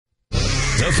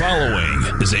The following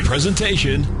is a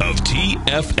presentation of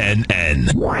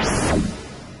TFNN.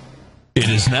 It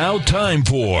is now time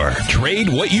for Trade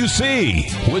What You See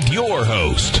with your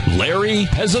host, Larry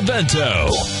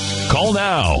Pesavento. Call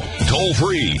now, toll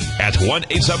free at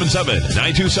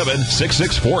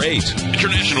 1-877-927-6648.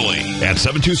 Internationally at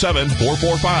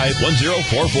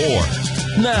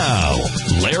 727-445-1044. Now,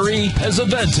 Larry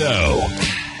Pesavento.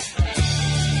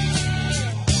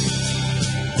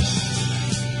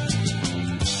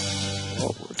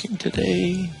 Working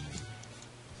today.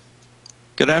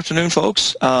 Good afternoon,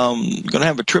 folks. Going to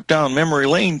have a trip down memory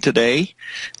lane today.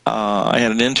 I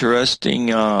had an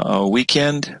interesting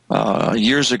weekend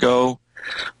years ago,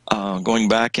 going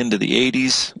back into the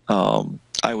 80s.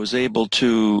 I was able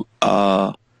to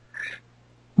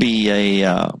be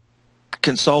a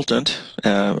consultant,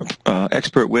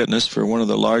 expert witness for one of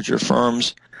the larger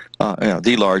firms,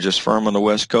 the largest firm on the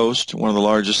West Coast, one of the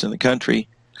largest in the country.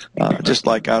 Just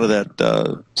like out of that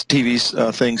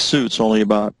TV thing, Suits, only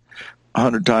about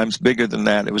 100 times bigger than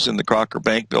that. It was in the Crocker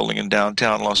Bank building in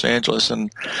downtown Los Angeles.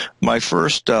 And my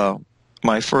first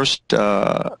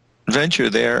venture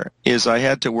there is I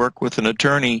had to work with an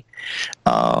attorney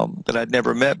that I'd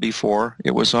never met before.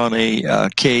 It was on a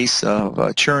case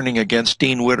of churning against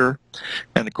Dean Witter.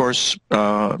 And of course,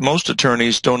 most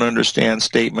attorneys don't understand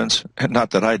statements.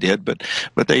 Not that I did, but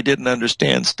they didn't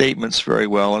understand statements very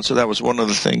well. And so that was one of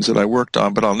the things that I worked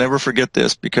on. But I'll never forget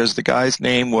this because the guy's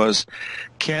name was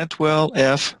Cantwell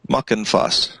F.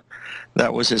 Muckenfuss.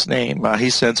 That was his name.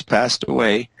 He's since passed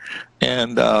away.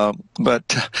 And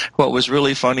but what was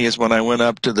really funny is when I went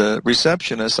up to the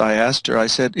receptionist, I asked her, I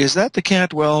said, is that the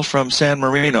Cantwell from San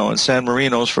Marino? And San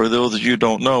Marino's, for those of you who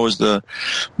don't know, is the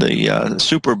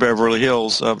super Beverly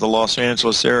Hills of the Los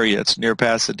Angeles area. It's near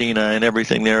Pasadena, and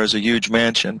everything there is a huge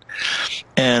mansion.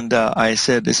 And I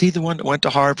said, is he the one that went to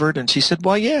Harvard? And she said,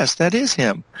 well, yes, that is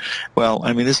him. Well,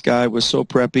 I mean, this guy was so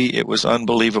preppy, it was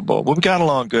unbelievable. Well, we got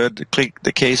along good.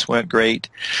 The case went great.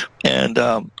 And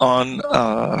on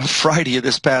Friday of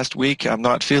this past week, I'm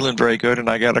not feeling very good, and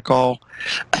I got a call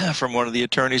from one of the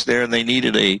attorneys there, and they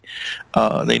needed a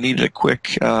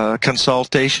quick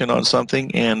consultation on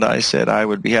something, and I said I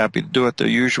would be happy to do it. The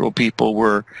usual people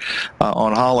were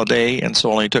on holiday, and so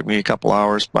it only took me a couple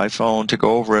hours by phone to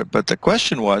go over it. But the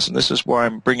question was, and this is why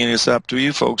I'm bringing this up to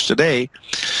you folks today,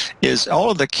 is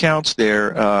all of the counts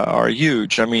there are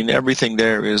huge. I mean, everything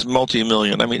there is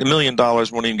multi-million. I mean, $1 million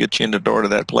won't even get you in the door to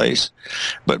that place.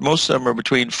 But most of them are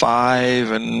between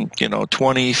 5 and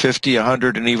 20, 50,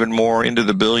 100, and even more into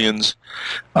the billions.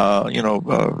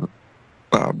 Bob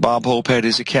Hope had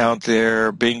his account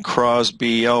there. Bing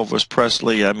Crosby, Elvis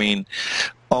Presley. I mean,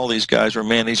 all these guys were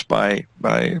managed by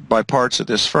parts of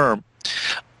this firm.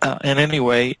 And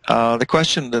anyway, the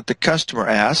question that the customer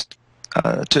asked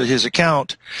to his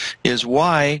account is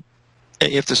why,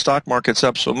 if the stock market's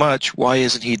up so much, why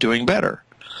isn't he doing better?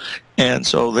 And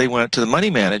so they went to the money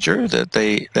manager that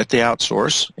they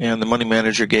outsource, and the money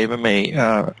manager gave him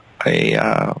a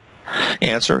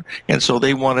answer. And so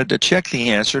they wanted to check the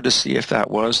answer to see if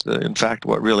that was in fact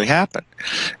what really happened.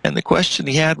 And the question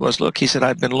he had was, look, he said,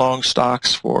 I've been long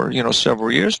stocks for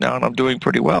several years now, and I'm doing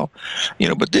pretty well,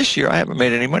 but this year I haven't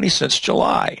made any money since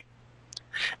July.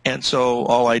 And so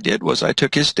all I did was I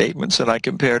took his statements and I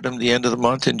compared them the end of the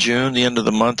month in June, the end of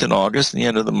the month in August, and the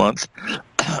end of the month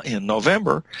in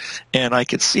November, and I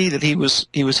could see that he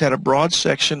had a broad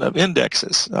section of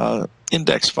indexes,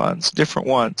 index funds, different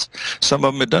ones. Some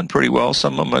of them had done pretty well,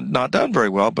 some of them had not done very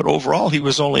well, but overall he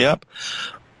was only up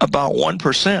about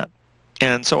 1%.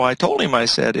 And so I told him, I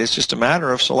said, it's just a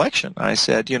matter of selection. I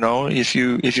said, if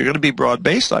you're going to be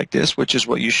broad-based like this, which is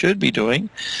what you should be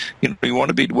doing, you want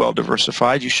to be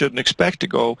well-diversified, you shouldn't expect to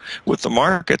go with the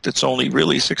market that's only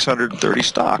really 630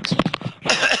 stocks.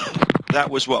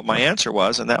 That was what my answer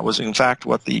was, and that was, in fact,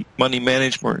 what the money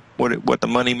manager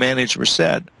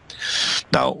said.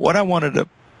 Now, what I wanted to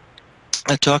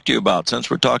talk to you about, since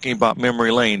we're talking about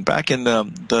memory lane, back in the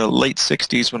late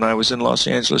 60s when I was in Los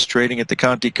Angeles trading at the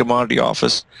Conti Commodity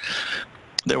Office,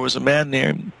 there was a man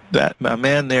there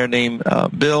named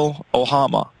Bill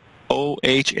Ohama,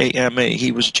 O-H-A-M-A.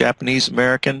 He was Japanese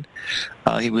American.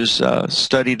 He was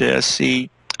studied at SC.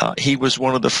 He was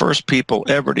one of the first people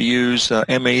ever to use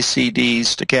MACD,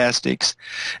 stochastics,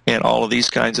 and all of these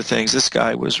kinds of things. This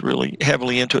guy was really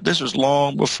heavily into it. This was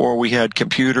long before we had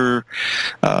computers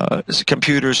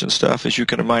and stuff, as you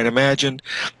might imagine.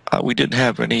 We didn't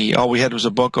have any. All we had was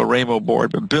a Bunko Ramo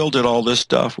board, but Bill did all this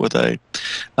stuff with a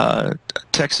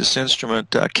Texas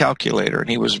Instrument calculator, and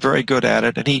he was very good at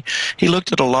it. And he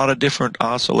looked at a lot of different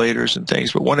oscillators and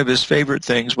things, but one of his favorite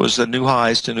things was the new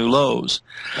highs to new lows.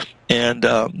 And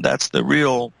that's the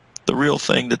real the real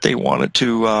thing that they wanted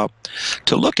to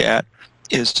look at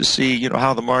is to see,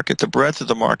 how the breadth of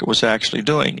the market was actually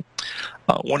doing.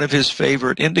 One of his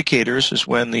favorite indicators is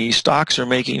when the stocks are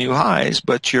making new highs,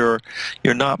 but you're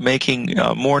not making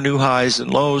more new highs than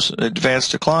lows.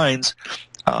 Advanced declines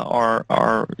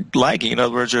are lagging. In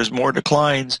other words, there's more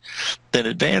declines than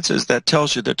advances. That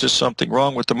tells you that there's something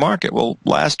wrong with the market. Well,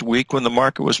 last week when the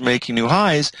market was making new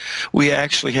highs, we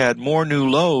actually had more new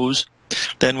lows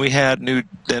than we had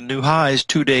new highs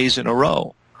 2 days in a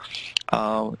row.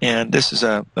 And this is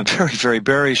a very, very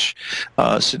bearish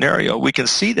scenario. We can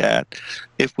see that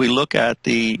if we look at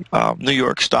the New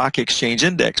York Stock Exchange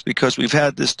Index, because we've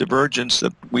had this divergence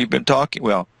that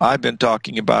I've been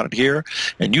talking about it here,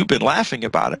 and you've been laughing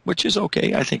about it, which is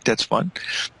okay. I think that's fun.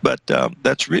 But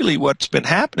that's really what's been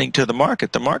happening to the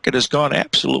market. The market has gone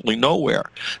absolutely nowhere.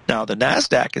 Now, the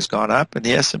NASDAQ has gone up, and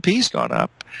the S&P's gone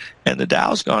up, and the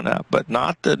Dow's gone up, but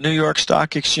not the New York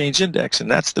Stock Exchange Index, and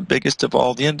that's the biggest of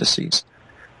all the indices.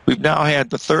 We've now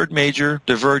had the third major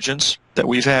divergence that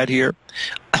we've had here.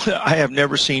 I have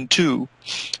never seen two.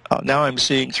 Now I'm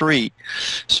seeing three.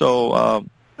 So,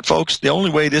 folks, the only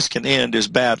way this can end is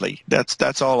badly.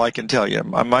 That's all I can tell you.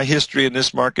 My history in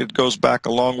this market goes back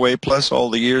a long way, plus all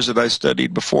the years that I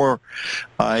studied before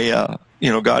I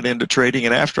got into trading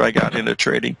and after I got into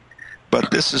trading. But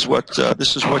this is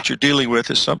what you're dealing with,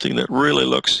 is something that really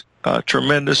looks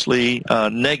tremendously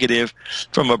negative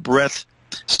from a breadth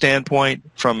standpoint,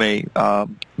 from a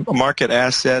market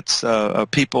assets,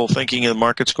 people thinking the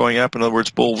market's going up. In other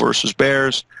words, bull versus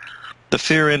bears. The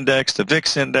fear index, the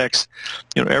VIX index,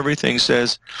 everything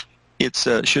says it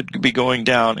should be going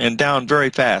down, and down very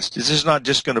fast. This is not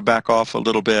just going to back off a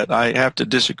little bit. I have to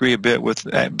disagree a bit with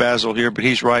Basil here, but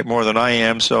he's right more than I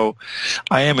am, so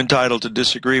I am entitled to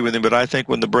disagree with him. But I think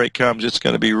when the break comes, it's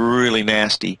going to be really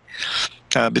nasty.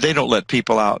 But they don't let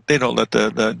people out. They don't let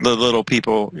the little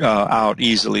people out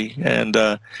easily,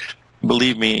 and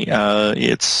believe me,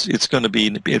 it's going to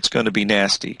be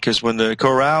nasty, because when the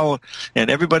corral and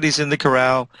everybody's in the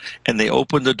corral and they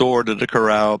open the door to the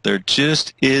corral, there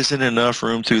just isn't enough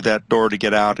room through that door to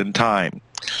get out in time.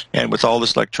 And with all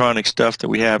this electronic stuff that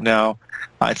we have now,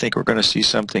 I think we're going to see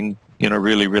something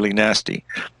really, really nasty.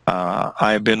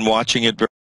 I've been watching it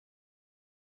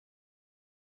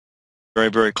very,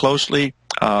 very closely.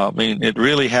 It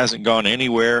really hasn't gone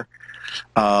anywhere.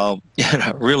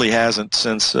 It really hasn't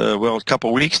since, a couple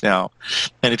of weeks now.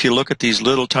 And if you look at these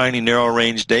little tiny narrow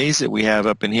range days that we have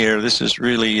up in here, this is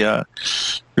really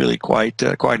quite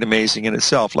amazing in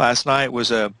itself. Last night was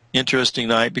a interesting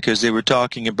night because they were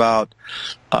talking about,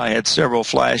 I had several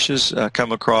flashes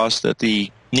come across that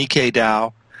the Nikkei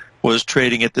Dow was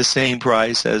trading at the same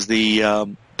price as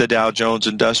the Dow Jones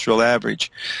Industrial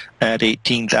Average at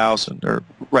 18,000, or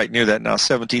right near that now,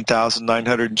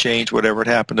 17,900 and change, whatever it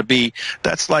happened to be.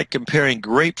 That's like comparing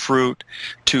grapefruit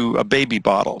to baby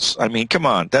bottles. I mean, come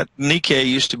on. That Nikkei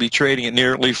used to be trading at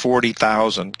nearly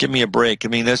 40,000. Give me a break. I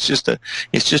mean, it's just a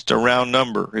round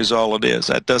number is all it is.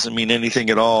 That doesn't mean anything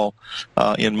at all,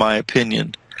 in my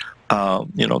opinion.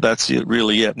 That's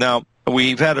really it. Now,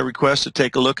 we've had a request to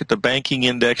take a look at the banking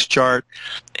index chart,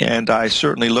 and I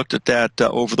certainly looked at that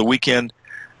over the weekend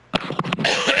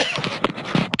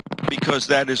because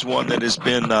that is one that has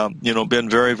been, been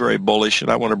very, very bullish,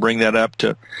 and I want to bring that up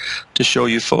to show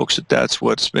you folks that that's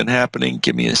what's been happening.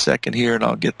 Give me a second here, and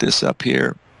I'll get this up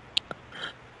here.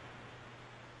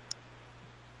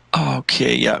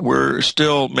 Okay, yeah, we're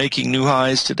still making new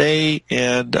highs today,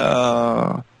 and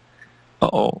I'm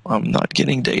not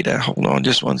getting data. Hold on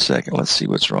just one second. Let's see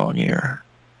what's wrong here.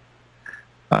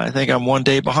 I think I'm 1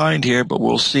 day behind here, but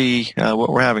we'll see what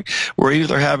we're having. We're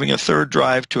either having a third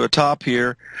drive to a top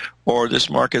here, or this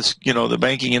market's, the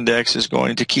banking index is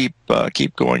going to keep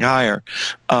going higher.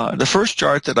 The first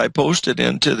chart that I posted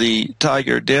into the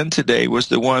Tiger Den today was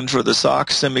the one for the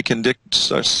SOX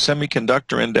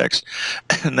semiconductor index,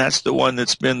 and that's the one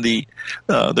that's been the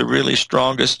really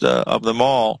strongest of them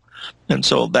all. And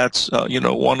so that's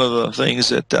one of the things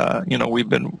that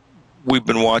we've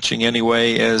been watching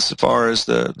anyway, as far as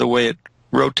the way it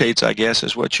rotates, I guess,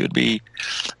 is what you'd be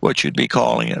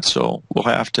calling it. So we'll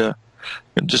have to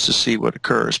just to see what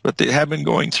occurs. But they have been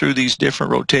going through these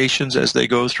different rotations as they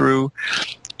go through,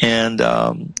 and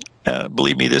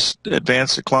believe me, this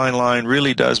advanced decline line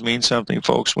really does mean something,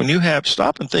 folks. When you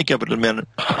stop and think of it a minute.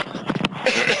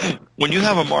 When you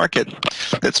have a market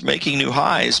that's making new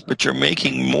highs, but you're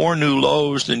making more new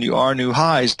lows than you are new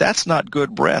highs. That's not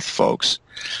good breath, folks.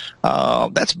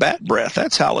 That's bad breath.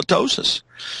 That's halitosis.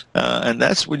 And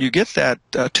that's when you get that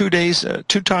 2 days,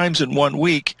 2 times in 1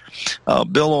 week.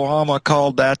 Bill Obama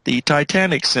called that the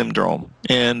Titanic syndrome.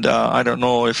 And I don't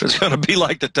know if it's going to be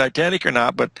like the Titanic or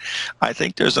not, but I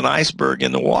think there's an iceberg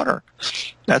in the water.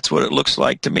 That's what it looks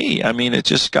like to me. I mean, it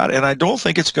just got, and I don't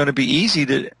think it's going to be easy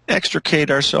to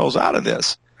extricate ourselves out of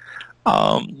this.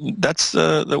 That's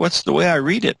what's the way I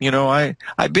read it. You know,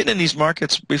 I've been in these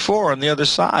markets before on the other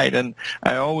side, and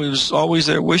I always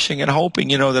there wishing and hoping,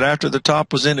 you know, that after the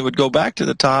top was in, it would go back to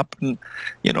the top. And,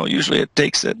 you know, usually it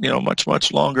takes it, you know,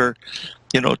 much longer,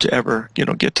 you know, to ever, you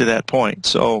know, get to that point.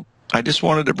 So I just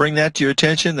wanted to bring that to your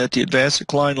attention, that the advanced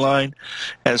decline line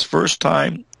has first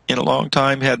time in a long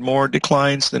time had more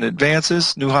declines than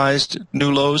advances. New highs,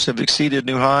 new lows have exceeded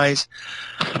new highs.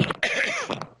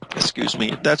 Excuse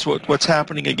me. That's what's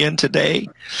happening again today,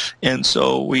 and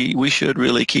so we should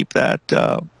really keep that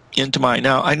into mind.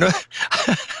 Now I know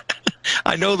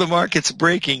I know the market's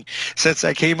breaking since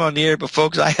I came on the air, but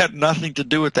folks, I had nothing to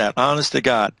do with that. Honest to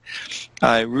God,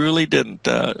 I really didn't.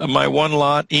 My one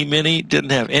lot E-mini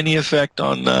didn't have any effect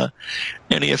on the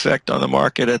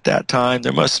market at that time.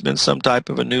 There must have been some type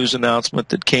of a news announcement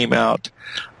that came out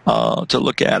to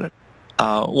look at it.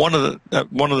 One of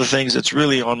the things that's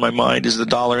really on my mind is the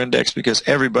dollar index, because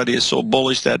everybody is so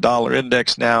bullish that dollar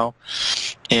index now,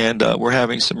 and we're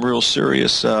having some real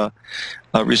serious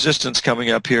resistance coming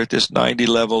up here at this 90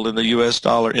 level in the U.S.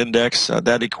 dollar index.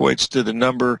 That equates to the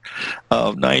number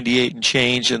of 98 and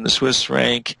change in the Swiss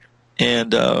franc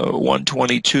and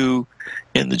 122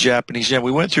 in the Japanese yen.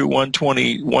 We went through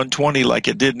 120 like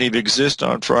it didn't even exist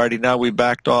on Friday. Now we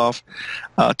backed off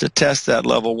to test that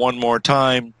level one more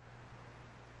time,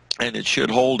 and it should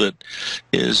hold it,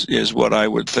 is what I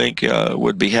would think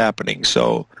would be happening.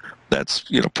 So that's,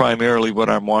 you know, primarily what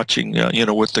I'm watching, you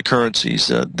know, with the currencies.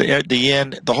 The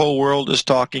yen, the whole world is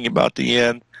talking about the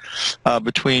yen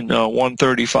between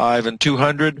 135 and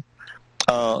 200.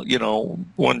 You know,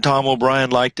 when Tom O'Brien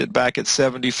liked it back at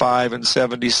 75 and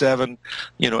 77,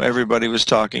 you know, everybody was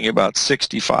talking about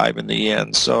 65 in the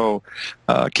yen. So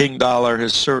King Dollar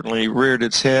has certainly reared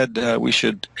its head. We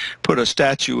should put a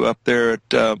statue up there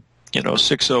at, you know,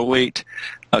 608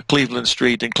 Cleveland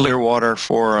Street in Clearwater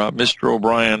for Mr.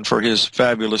 O'Brien for his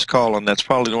fabulous call, and that's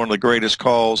probably one of the greatest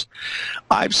calls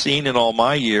I've seen in all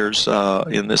my years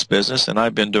in this business, and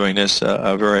I've been doing this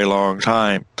a very long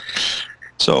time.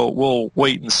 So we'll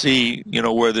wait and see, you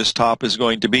know, where this top is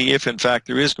going to be, if in fact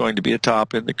there is going to be a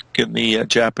top in the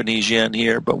Japanese yen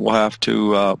here, but we'll have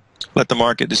to let the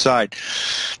market decide.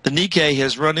 The Nikkei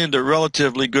has run into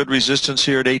relatively good resistance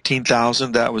here at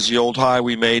 18,000. That was the old high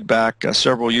we made back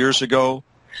several years ago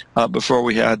before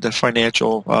we had the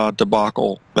financial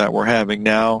debacle that we're having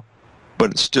now.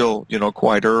 But it's still, you know,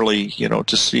 quite early, you know,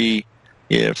 to see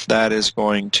if that is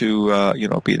going to, you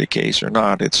know, be the case or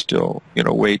not. It's still, you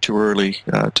know, way too early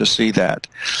to see that.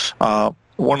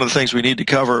 One of the things we need to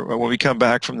cover when we come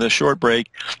back from this short break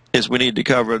is we need to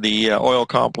cover the oil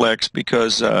complex,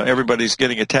 because everybody's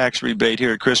getting a tax rebate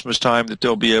here at Christmas time that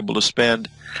they'll be able to spend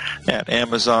at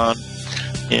Amazon,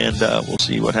 and we'll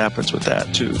see what happens with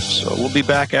that too. So we'll be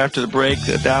back after the break.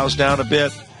 The Dow's down a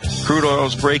bit, crude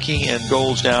oil's breaking, and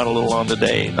gold's down a little on the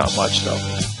day. Not much though.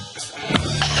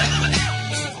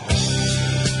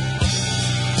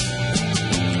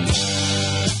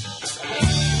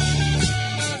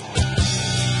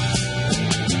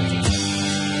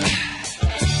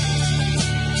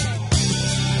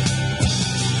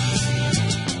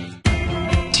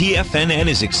 TFNN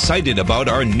is excited about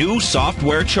our new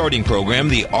software charting program,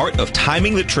 The Art of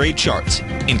Timing the Trade Charts.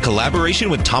 In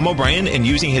collaboration with Tom O'Brien and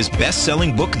using his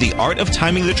best-selling book, The Art of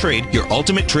Timing the Trade, Your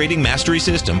Ultimate Trading Mastery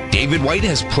System, David White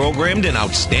has programmed an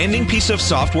outstanding piece of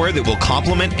software that will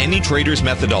complement any trader's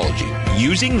methodology.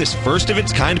 Using this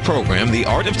first-of-its-kind program, The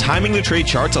Art of Timing the Trade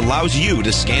Charts allows you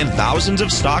to scan thousands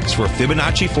of stocks for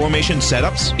Fibonacci formation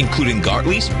setups, including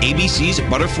Gartleys, ABCs,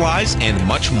 butterflies, and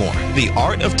much more. The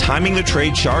Art of Timing the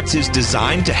Trade Charts is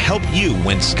designed to help you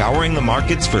when scouring the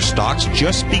markets for stocks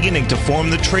just beginning to form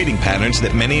the trading patterns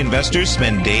that many investors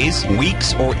spend days,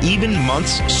 weeks, or even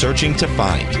months searching to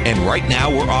find. And right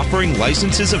now, we're offering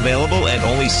licenses available at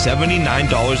only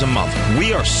 $79 a month.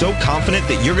 We are so confident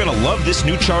that you're going to love this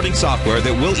new charting software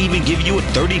that will even give you a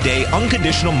 30-day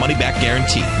unconditional money-back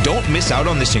guarantee. Don't miss out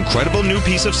on this incredible new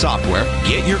piece of software.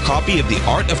 Get your copy of The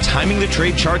Art of Timing the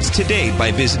Trade Charts today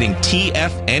by visiting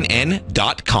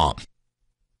TFNN.com.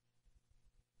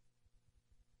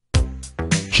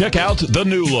 Check out the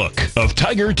new look of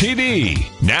Tiger TV.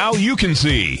 Now you can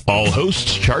see all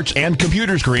hosts, charts, and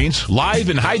computer screens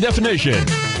live in high definition.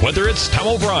 Whether it's Tom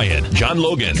O'Brien, John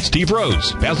Logan, Steve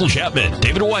Rhodes, Basil Chapman,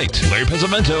 David White, Larry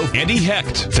Pesavento, Andy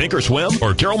Hecht, Thinkorswim,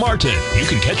 or Daryl Martin, you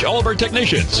can catch all of our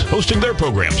technicians hosting their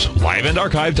programs live and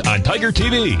archived on Tiger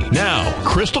TV. Now,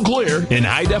 crystal clear in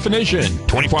high definition,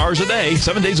 24 hours a day,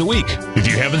 7 days a week. If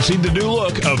you haven't seen the new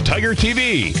look of Tiger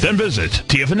TV, then visit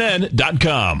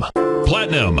TFNN.com.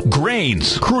 Platinum,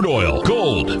 grains, crude oil,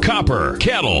 gold, copper,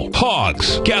 cattle,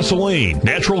 hogs, gasoline,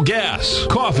 natural gas,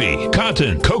 coffee,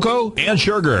 cotton, cocoa, and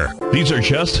sugar. These are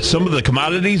just some of the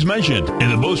commodities mentioned in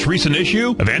the most recent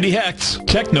issue of Andy Hecht's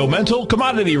Techno-Mental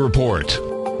Commodity Report.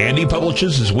 Andy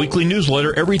publishes his weekly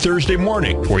newsletter every Thursday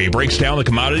morning, where he breaks down the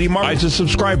commodity market to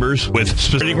subscribers with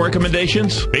specific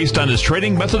recommendations based on his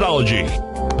trading methodology.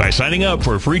 By signing up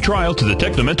for a free trial to the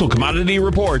Techno-Mental Commodity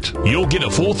Report, you'll get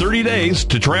a full 30 days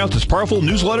to try out this powerful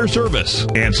newsletter service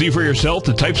and see for yourself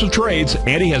the types of trades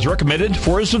Andy has recommended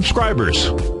for his subscribers.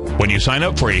 When you sign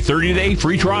up for a 30-day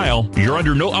free trial, you're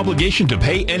under no obligation to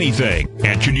pay anything.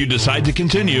 And should you decide to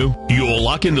continue, you will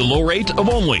lock in the low rate of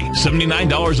only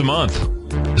 $79 a month.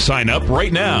 Sign up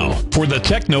right now for the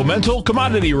Techno-Mental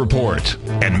Commodity Report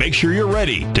and make sure you're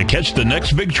ready to catch the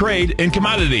next big trade in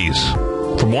commodities.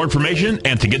 For more information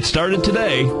and to get started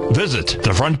today, visit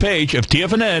the front page of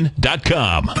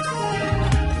TFNN.com.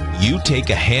 You take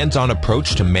a hands-on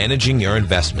approach to managing your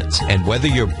investments, and whether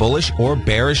you're bullish or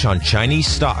bearish on Chinese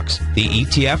stocks, the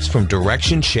ETFs from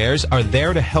Direction Shares are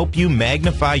there to help you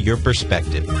magnify your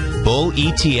perspective. Bull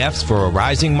ETFs for a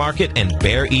rising market and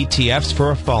bear ETFs for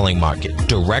a falling market.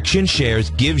 Direction Shares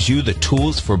gives you the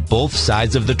tools for both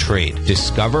sides of the trade.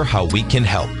 Discover how we can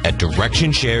help at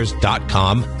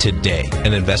DirectionShares.com today.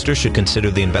 An investor should consider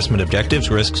the investment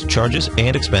objectives, risks, charges,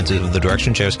 and expenses of the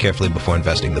Direction Shares carefully before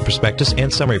investing. The prospectus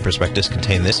and summary prospectus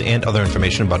contain this and other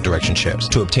information about Direction Shares.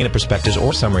 To obtain a prospectus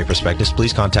or summary prospectus,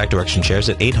 please contact Direction Shares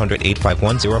at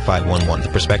 800-851-0511. The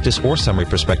prospectus or summary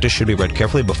prospectus should be read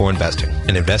carefully before investing.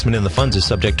 An investment in the funds is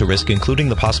subject to risk, including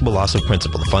the possible loss of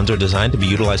principal. The funds are designed to be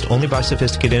utilized only by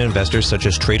sophisticated investors such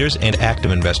as traders and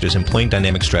active investors employing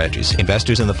dynamic strategies.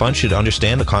 Investors in the fund should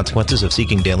understand the consequences of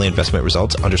seeking daily investment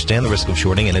results, understand the risk of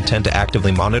shorting, and intend to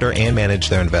actively monitor and manage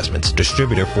their investments.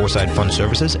 Distributor Foresight Fund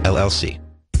Services, LLC.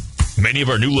 Many of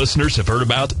our new listeners have heard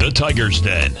about the Tiger's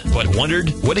Den, but wondered,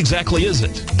 what exactly is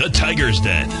it? The Tiger's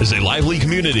Den is a lively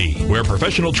community where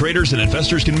professional traders and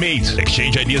investors can meet,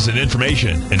 exchange ideas and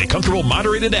information in a comfortable,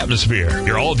 moderated atmosphere.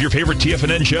 Hear all of your favorite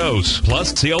TFNN shows,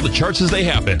 plus see all the charts as they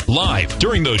happen live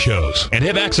during those shows, and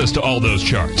have access to all those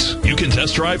charts. You can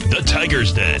test drive the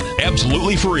Tiger's Den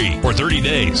absolutely free for 30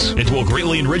 days. It will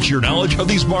greatly enrich your knowledge of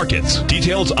these markets.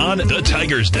 Details on the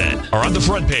Tiger's Den are on the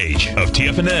front page of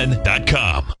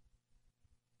TFNN.com.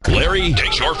 Larry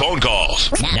takes your phone calls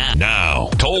now.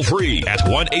 Toll free at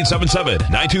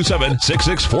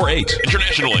 1-877-927-6648.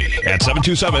 Internationally at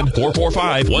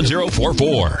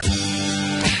 727-445-1044.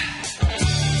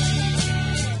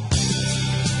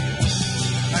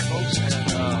 Hi, folks. And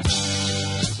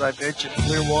as I mentioned,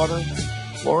 Clearwater,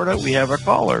 Florida, we have a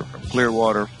caller from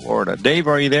Clearwater, Florida. Dave,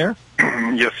 are you there?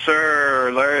 Yes,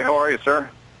 sir. Larry, how are you, sir?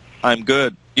 I'm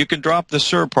good. You can drop the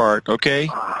sir part, okay?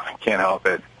 I can't help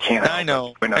it. I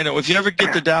know. If you ever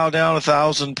get the Dow down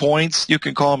 1,000 points, you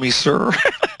can call me sir.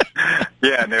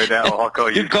 Yeah, no doubt. I'll call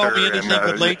you. You can call me anything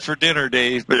but late for dinner,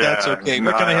 Dave, but that's okay.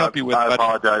 What can I help you with, buddy? I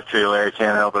apologize to you, Larry. I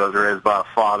can't help it. I was raised by a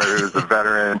father who's a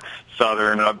veteran,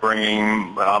 Southern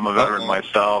upbringing. I'm a veteran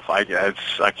myself. I can't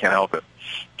help it.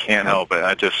 Can't help it.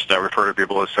 I refer to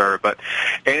people as sir. But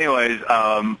anyways,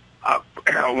 I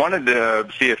wanted to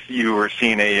see if you were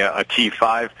seeing a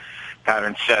T5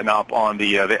 pattern setting up on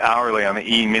the hourly on the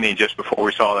E-mini just before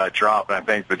we saw that drop, and I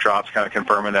think the drop's kind of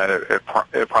confirming that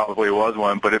it probably was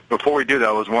one. But before we do that,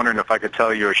 I was wondering if I could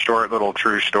tell you a short little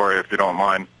true story, if you don't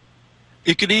mind.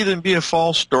 It could even be a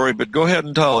false story, but go ahead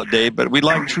and tell it, Dave. But we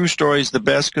like true stories the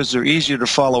best because they're easier to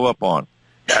follow up on.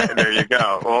 There you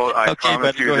go. Well, I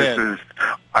promise you this is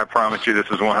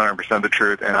 100% the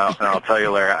truth, and I'll tell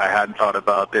you, Larry, I hadn't thought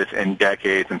about this in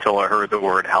decades until I heard the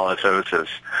word halitosis.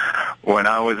 When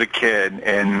I was a kid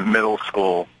in middle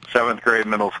school, 7th grade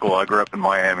middle school, I grew up in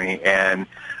Miami, and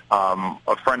a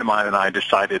friend of mine and I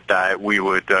decided that we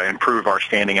would improve our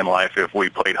standing in life if we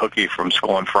played hooky from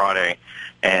school on Friday,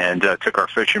 and took our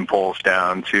fishing poles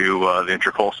down to the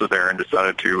Intracoastal there and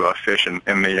decided to fish in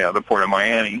the port of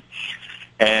Miami.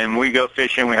 And we go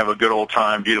fishing. We have a good old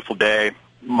time, beautiful day.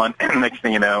 Next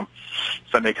thing you know,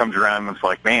 Sunday comes around and it's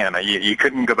like, man, you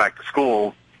couldn't go back to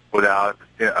school without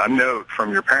a note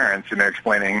from your parents,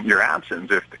 explaining your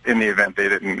absence if in the event they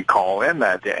didn't call in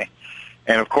that day.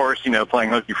 And, of course,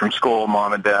 playing hooky from school,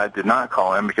 Mom and Dad did not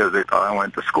call in because they thought I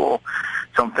went to school.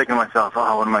 So I'm thinking to myself,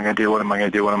 oh, what am I going to do? What am I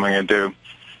going to do? What am I going to do?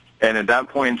 And at that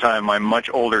point in time, my much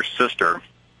older sister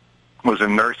was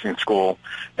in nursing school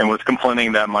and was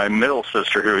complaining that my middle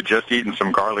sister, who had just eaten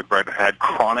some garlic bread, had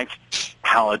chronic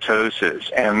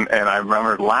halitosis. And I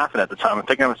remember laughing at the time and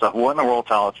thinking to myself, what in the world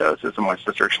is halitosis? And my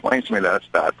sister explains to me that it's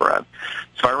bad bread.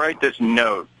 So I write this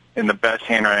note in the best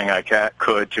handwriting I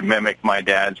could to mimic my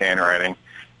dad's handwriting,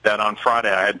 that on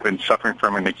Friday I had been suffering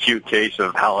from an acute case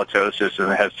of halitosis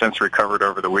and has since recovered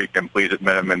over the weekend. Please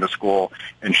admit him into school.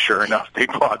 And sure enough, they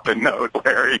brought the note,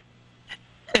 Larry.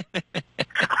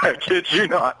 I kid you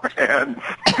not, man.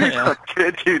 I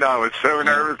kid you not. I was so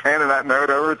nervous handing that note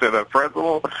over to the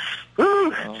principal.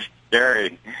 Woo.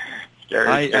 Scary.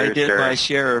 I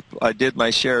did my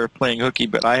share of playing hooky,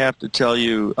 but I have to tell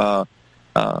you a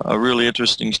really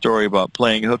interesting story about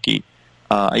playing hooky.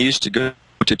 I used to go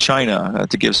to China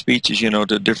to give speeches,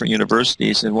 to different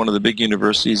universities, and one of the big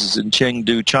universities is in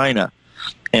Chengdu, China.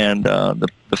 And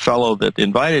the fellow that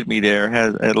invited me there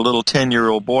had a little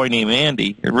 10-year-old boy named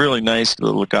Andy, a really nice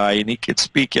little guy, and he could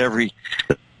speak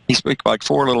he spoke like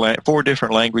four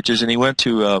different languages, and he went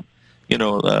to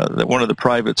one of the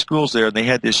private schools there, and they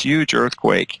had this huge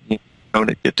earthquake,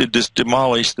 it did just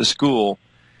demolish the school,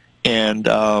 and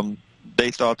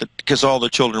they thought that because all the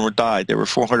children were died, there were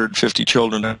 450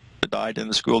 children that died in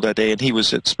the school that day, and he was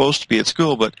supposed to be at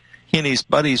school, but he and his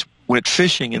buddies went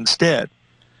fishing instead.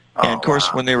 And, of course,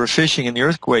 when they were fishing and the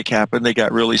earthquake happened, they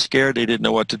got really scared. They didn't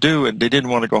know what to do, and they didn't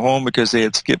want to go home because they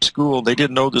had skipped school. They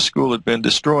didn't know the school had been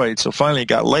destroyed. So finally it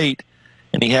got late,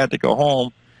 and he had to go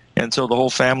home. And so the whole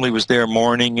family was there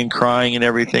mourning and crying and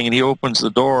everything. And he opens the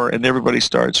door, and everybody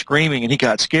started screaming, and he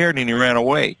got scared, and he ran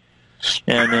away.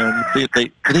 And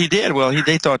he did. Well,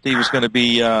 they thought he was going to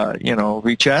be,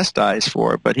 be chastised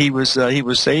for it. But he was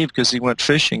saved because he went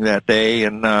fishing that day,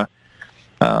 and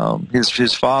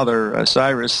his father,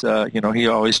 Cyrus, he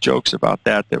always jokes about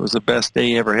that. That was the best day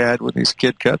he ever had when his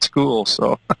kid cut school.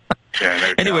 So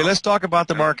anyway, let's talk about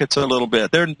the markets a little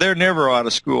bit. They're never out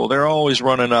of school. They're always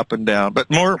running up and down, but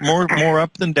more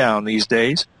up than down these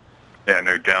days. Yeah,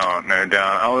 no doubt.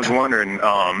 I was wondering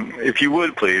if you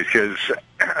would please, because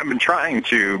I've been trying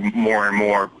to more and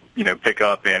more, pick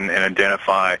up and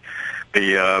identify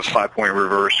the 5-point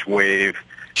reverse wave.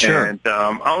 Sure. And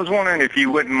I was wondering if you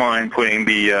wouldn't mind putting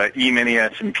the E-mini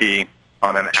S&P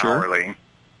on an hourly.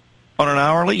 On an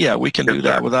hourly? Yeah, we can do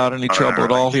that without any trouble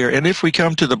at all here. And if we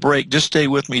come to the break, just stay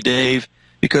with me, Dave,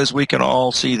 because we can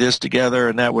all see this together,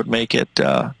 and that would make it,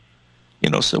 so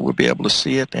we'll be able to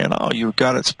see it. And, you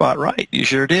got it spot right. You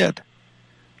sure did.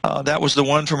 That was the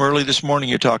one from early this morning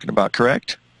you're talking about,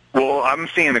 correct? Well, I'm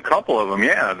seeing a couple of them,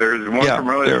 yeah. There's one from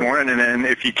early this morning, and then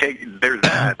if you take, there's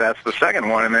that's the second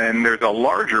one, and then there's a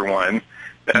larger one,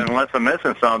 and unless I'm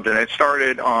missing something, it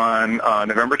started on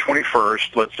November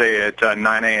 21st, let's say at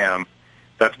 9 a.m.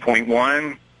 That's point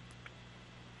 1,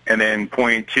 and then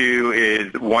point 2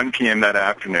 is 1 p.m. that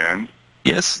afternoon.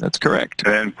 Yes, that's correct.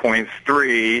 And then point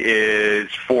 3 is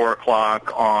 4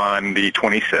 o'clock on the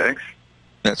 26th.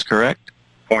 That's correct.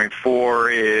 Point 4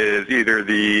 is either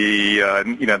the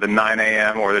the 9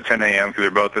 a.m. or the 10 a.m. because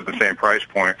they're both at the same price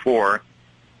point. 4,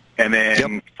 and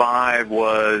then 5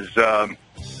 was on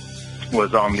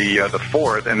the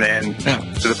 4th, and then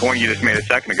to the point you just made a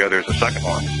second ago, there's a second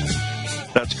one.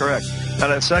 That's correct. Now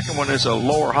that second one is a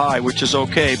lower high, which is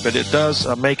okay, but it does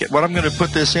make it. What I'm going to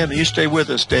put this in. You stay with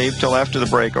us, Dave, till after the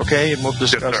break, okay? And we'll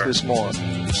discuss this more.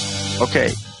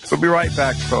 Okay, we'll be right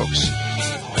back, folks.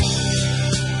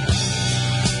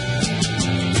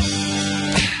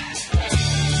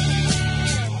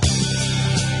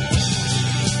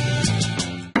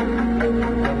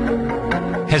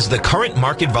 Has the current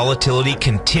market volatility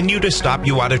continued to stop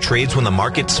you out of trades when the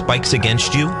market spikes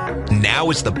against you? Now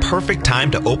is the perfect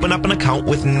time to open up an account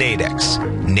with Nadex.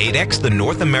 Nadex, the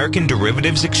North American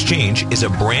Derivatives Exchange, is a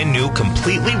brand new,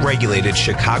 completely regulated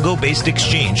Chicago-based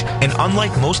exchange, and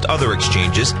unlike most other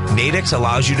exchanges, Nadex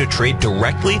allows you to trade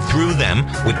directly through them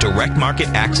with direct market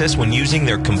access when using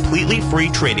their completely free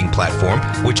trading platform,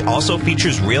 which also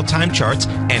features real-time charts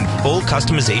and full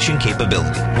customization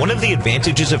capability. One of the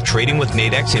advantages of trading with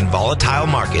Nadex in volatile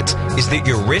markets is that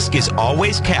your risk is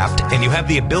always capped and you have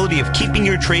the ability of keeping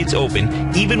your trades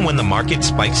open even when the market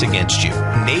spikes against you.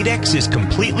 Nadex is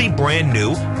completely brand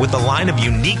new with a line of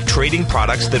unique trading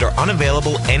products that are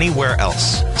unavailable anywhere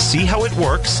else. See how it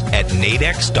works at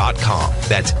nadex.com.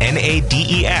 That's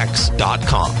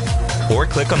NADEX.com. Or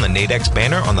click on the Nadex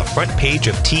banner on the front page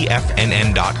of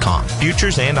TFNN.com.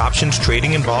 Futures and options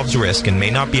trading involves risk and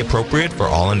may not be appropriate for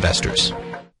all investors.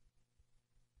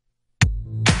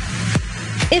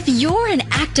 If you're an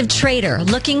active trader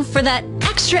looking for that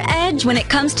extra edge when it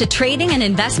comes to trading and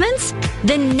investments,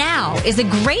 then now is a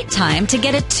great time to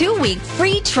get a 2-week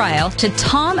free trial to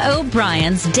Tom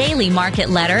O'Brien's daily market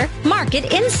letter,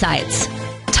 Market Insights.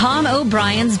 Tom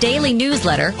O'Brien's daily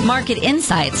newsletter, Market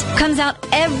Insights, comes out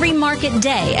every market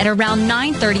day at around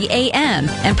 9:30 a.m.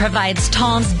 and provides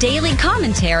Tom's daily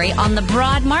commentary on the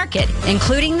broad market,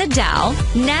 including the Dow,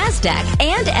 NASDAQ,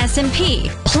 and S&P,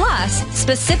 plus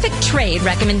specific trade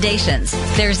recommendations.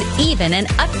 There's even an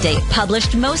update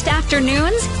published most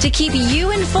afternoons to keep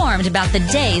you informed about the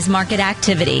day's market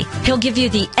activity. He'll give you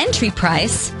the entry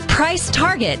price, price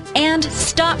target, and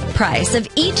stop price of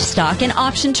each stock and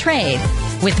option trade.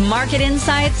 With Market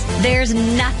Insights, there's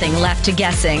nothing left to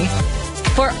guessing.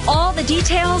 For all the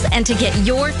details and to get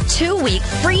your 2-week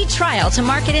free trial to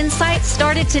Market Insights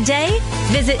started today,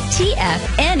 visit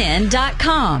TFNN.com.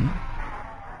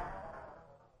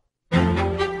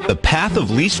 The Path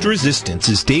of Least Resistance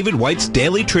is David White's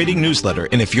daily trading newsletter,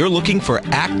 and if you're looking for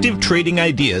active trading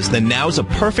ideas, then now's a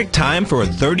perfect time for a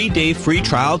 30-day free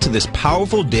trial to this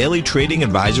powerful daily trading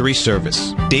advisory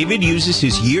service. David uses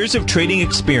his years of trading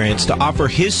experience to offer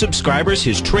his subscribers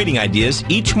his trading ideas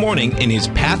each morning in his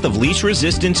Path of Least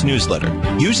Resistance newsletter.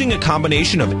 Using a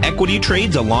combination of equity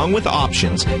trades along with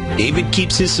options, David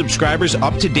keeps his subscribers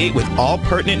up to date with all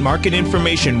pertinent market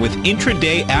information with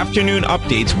intraday afternoon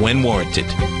updates when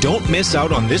warranted. Don't miss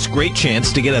out on this great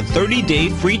chance to get a 30-day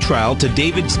free trial to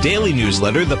David's daily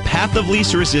newsletter, The Path of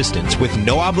Least Resistance, with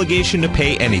no obligation to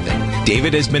pay anything.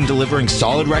 David has been delivering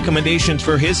solid recommendations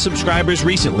for his subscribers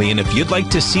recently, and if you'd like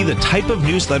to see the type of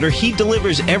newsletter he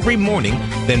delivers every morning,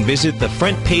 then visit the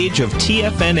front page of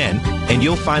TFNN, and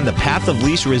you'll find The Path of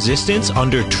Least Resistance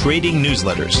under Trading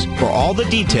Newsletters. For all the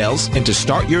details and to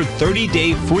start your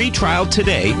 30-day free trial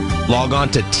today, log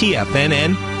on to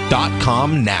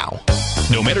TFNN.com now.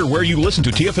 No matter where you listen to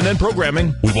TFNN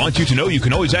programming, we want you to know you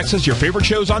can always access your favorite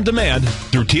shows on demand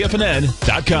through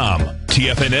TFNN.com.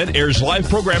 TFNN airs live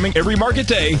programming every market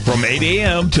day from 8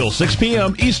 a.m. till 6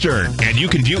 p.m. Eastern, and you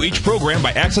can view each program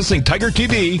by accessing Tiger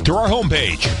TV through our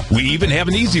homepage. We even have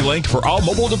an easy link for all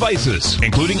mobile devices,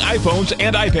 including iPhones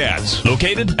and iPads,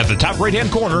 located at the top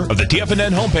right-hand corner of the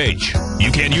TFNN homepage.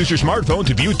 You can use your smartphone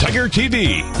to view Tiger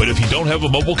TV, but if you don't have a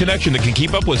mobile connection that can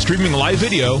keep up with streaming live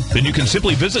video, then you can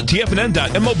simply visit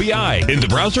TFNN.mobi in the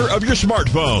browser of your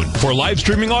smartphone for live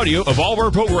streaming audio of all of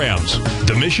our programs.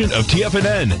 The mission of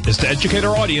TFNN is to educate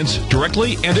our audience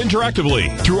directly and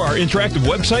interactively through our interactive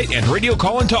website and radio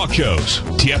call and talk shows.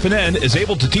 TFNN is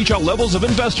able to teach all levels of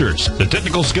investors the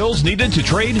technical skills needed to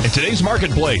trade in today's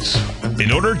marketplace.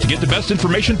 In order to get the best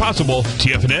information possible,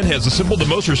 TFNN has assembled the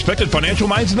most respected financial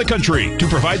minds in the country to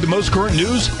provide the most current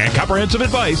news and comprehensive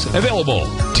advice available.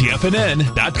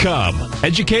 TFNN.com,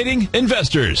 educating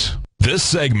investors. This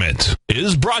segment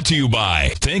is brought to you by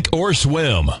Think or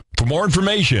Swim. For more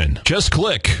information, just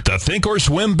click the Think or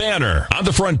Swim banner on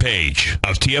the front page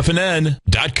of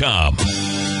TFNN.com.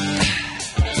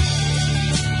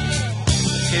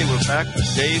 Okay, we're back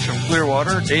with Dave from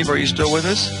Clearwater. Dave, are you still with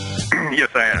us? Yes,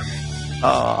 I am.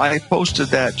 I posted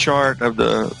that chart of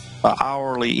the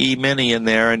hourly E-mini in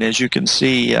there, and as you can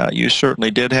see, you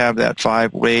certainly did have that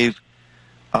 5-wave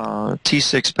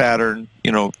T6 pattern,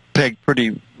 pegged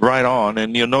pretty right on,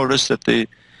 and you'll notice that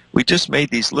we just made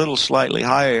these little slightly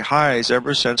higher highs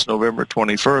ever since November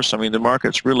 21st. I mean, the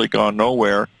market's really gone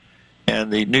nowhere,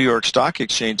 and the New York Stock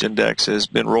Exchange Index has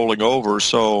been rolling over,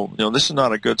 so this is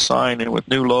not a good sign, and with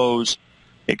new lows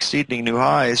exceeding new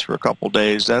highs for a couple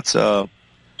days, that's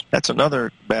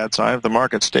another bad sign. If the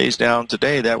market stays down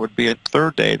today, that would be a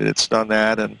third day that it's done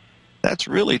that, and that's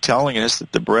really telling us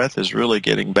that the breath is really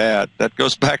getting bad. That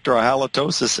goes back to our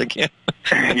halitosis again.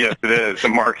 Yes, it is. The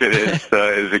market is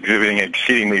exhibiting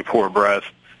exceedingly poor breath.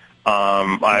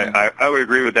 I would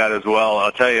agree with that as well.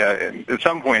 I'll tell you, at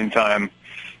some point in time,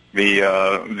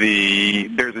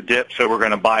 there's a dip, so we're going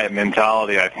to buy it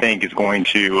mentality, I think, is going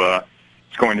to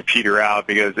peter out,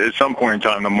 because at some point in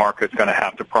time the market's going to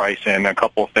have to price in a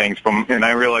couple of things and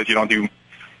I realize you don't do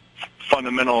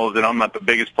fundamentals, and I'm not the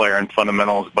biggest player in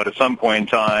fundamentals, but at some point in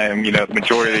time, the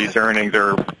majority of these earnings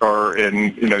are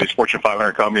in, these Fortune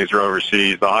 500 companies are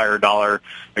overseas. The higher dollar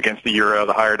against the euro,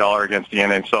 the higher dollar against the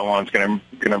yen, and so on is going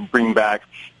to bring back,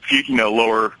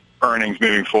 lower earnings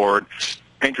moving forward.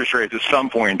 Interest rates at some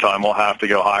point in time will have to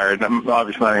go higher.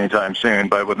 Obviously not anytime soon,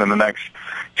 but within the next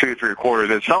 2 or 3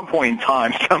 quarters, at some point in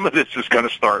time, some of this is going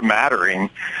to start mattering.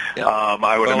 Yeah.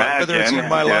 I would imagine. Whether it's in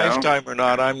my lifetime or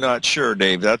not, I'm not sure,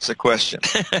 Dave. That's the question.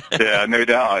 Yeah, no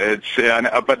doubt. I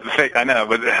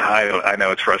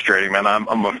know it's frustrating, man. Don't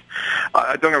get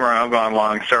me wrong. I've gone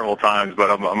long several times,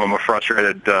 but I'm a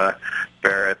frustrated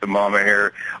bear at the moment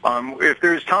here. If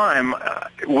there's time,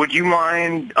 would you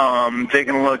mind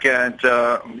taking a look at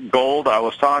gold? I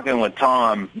was talking with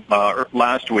Tom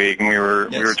last week, and we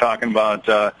were talking about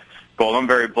gold. I'm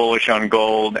very bullish on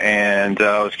gold, and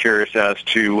I was curious as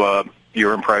to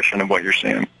your impression of what you're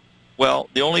seeing. Well,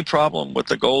 the only problem with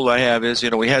the gold I have is,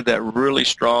 we had that really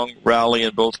strong rally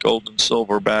in both gold and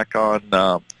silver back on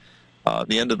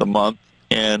the end of the month.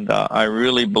 And I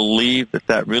really believe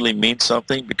that really means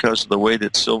something because of the way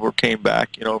that silver came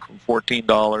back, from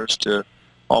 $14 to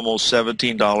almost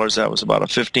 $17. That was about a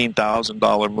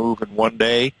 $15,000 move in one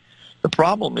day. The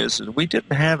problem is that we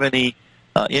didn't have any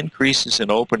increases in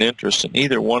open interest in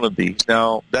either one of these.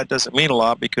 Now, that doesn't mean a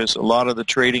lot because a lot of the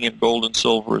trading in gold and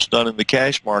silver is done in the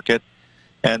cash market,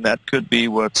 and that could be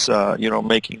what's,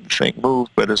 making the thing move.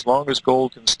 But as long as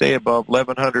gold can stay above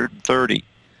 1,130,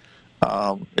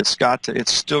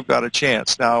 it's still got a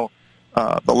chance. Now,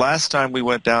 the last time we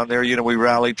went down there, we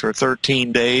rallied for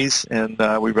 13 days, and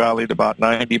we rallied about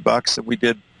 $90, and we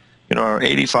did,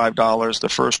 $85 the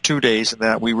first 2 days, and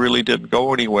that we really didn't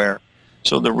go anywhere.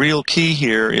 So the real key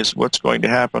here is what's going to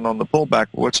happen on the pullback.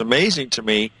 What's amazing to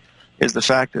me is the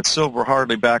fact that silver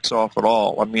hardly backs off at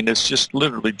all. I mean, it's just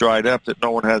literally dried up that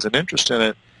no one has an interest in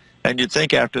it. And you'd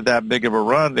think after that big of a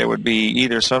run, there would be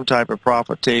either some type of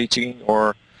profit taking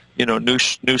or new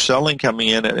selling coming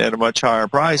in at a much higher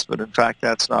price, but in fact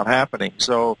that's not happening.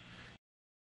 So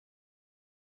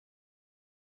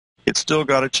it's still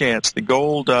got a chance. The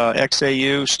gold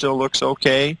XAU still looks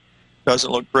okay.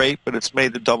 Doesn't look great, but it's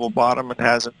made the double bottom and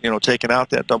hasn't taken out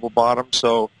that double bottom.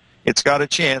 So it's got a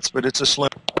chance, but it's a slim.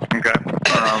 Okay.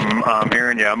 I'm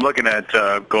hearing you. I'm looking at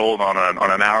gold on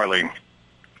an hourly.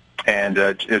 And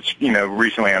it's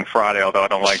recently on Friday, although I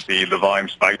don't like the volume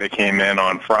spike that came in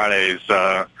on Fridays.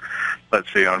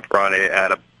 Let's see, on Friday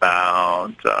at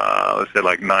about let's say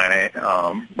like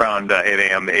around 8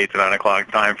 a.m. to 8 to 9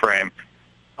 o'clock time frame.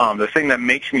 The thing that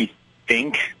makes me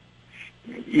think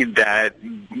that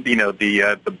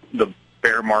the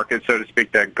bear market, so to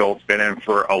speak, that gold's been in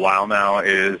for a while now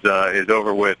is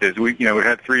over with. Is we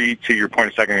had to your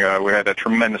point a second ago, we had a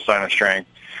tremendous sign of strength.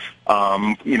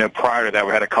 Prior to that,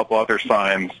 we had a couple other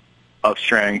signs of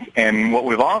strength. And what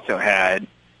we've also had,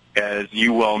 as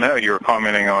you well know, you were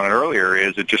commenting on it earlier,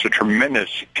 is just a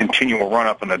tremendous continual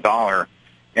run-up in the dollar.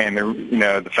 And,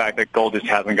 the fact that gold just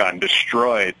hasn't gotten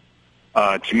destroyed,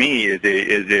 to me,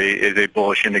 is a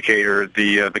bullish indicator.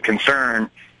 The concern,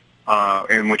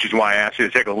 and which is why I asked you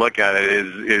to take a look at it,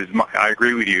 is I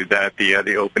agree with you that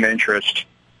the open interest,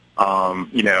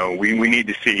 we need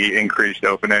to see increased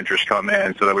open interest come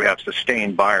in so that we have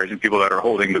sustained buyers and people that are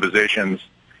holding the positions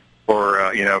for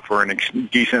an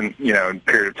decent,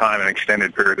 period of time, an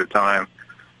extended period of time.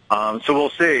 So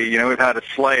we'll see. We've had a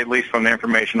slight, at least from the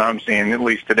information I'm seeing, at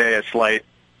least today, a slight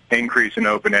increase in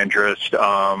open interest,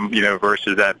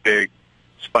 versus that big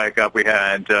spike up we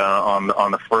had on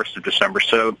the 1st of December.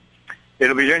 So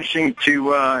it'll be interesting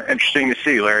to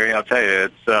see, Larry. I'll tell you,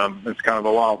 it's kind of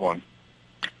a wild one.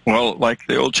 Well, like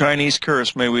the old Chinese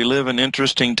curse, may we live in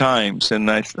interesting times,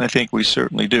 and I think we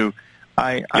certainly do.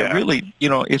 I really,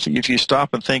 if you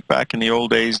stop and think back in the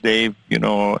old days, Dave,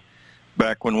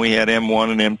 back when we had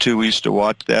M1 and M2, we used to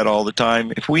watch that all the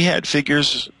time. If we had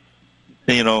figures,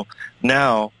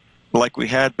 now, like we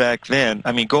had back then,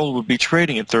 I mean, gold would be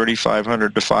trading at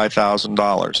 $3,500 to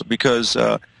 $5,000 because,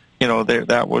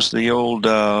 that was the old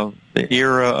the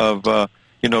era of,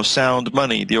 sound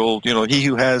money. The old, he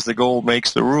who has the gold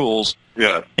makes the rules.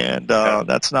 Yeah. And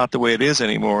that's not the way it is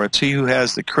anymore. It's he who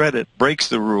has the credit breaks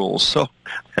the rules. So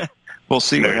we'll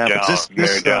see what happens.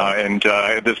 And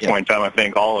at this point in time, I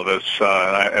think all of us,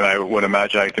 and I would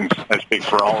imagine I speak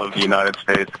for all of the United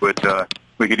States,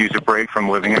 we could use a break from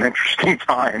living in interesting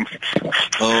times.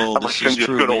 Oh, this is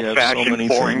true. Good old-fashioned,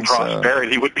 boring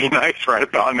prosperity would be nice right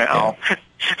about now.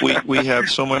 Yeah. We have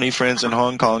so many friends in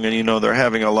Hong Kong, and, they're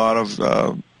having a lot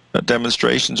of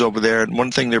demonstrations over there. And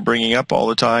one thing they're bringing up all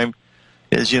the time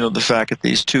is, the fact that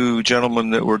these two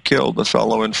gentlemen that were killed, the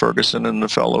fellow in Ferguson and the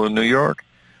fellow in New York,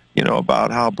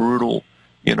 about how brutal,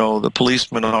 the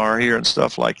policemen are here and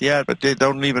stuff like that. But they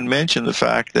don't even mention the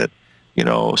fact that,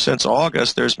 since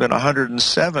August, there's been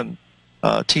 107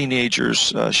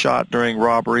 teenagers shot during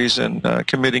robberies and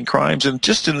committing crimes, and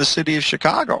just in the city of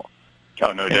Chicago.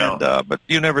 Oh, no doubt. But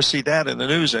you never see that in the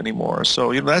news anymore.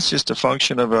 So that's just a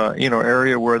function of a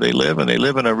area where they live, and they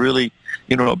live in a really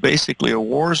basically a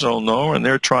war zone though, and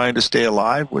they're trying to stay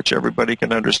alive, which everybody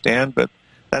can understand. But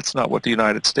that's not what the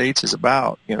United States is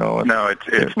about. No,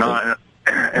 it's not.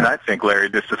 And I think,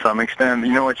 Larry, just to some extent,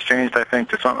 you know what's changed, I think,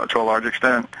 to a large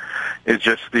extent, is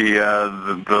just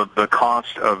the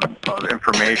cost of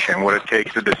information, what it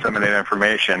takes to disseminate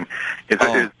information,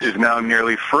 is now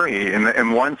nearly free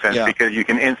in one sense, because you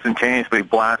can instantaneously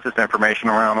blast this information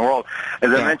around the world.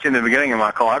 As I mentioned in the beginning of my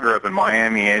call, I grew up in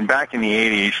Miami, and back in the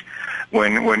 80s,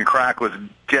 when crack was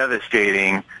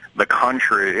devastating the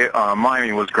country,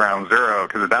 Miami was ground zero,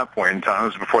 because at that point in time, it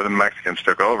was before the Mexicans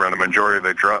took over, and the majority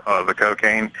of the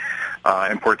cocaine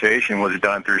importation was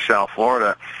done through South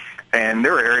Florida. And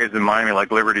there were areas in Miami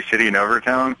like Liberty City and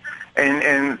Overtown,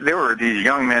 and there were these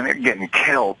young men getting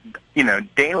killed,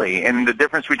 daily. And the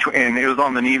difference between, it was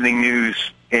on the evening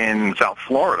news in South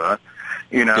Florida,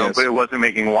 but it wasn't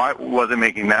making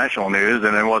national news,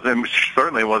 and it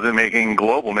certainly wasn't making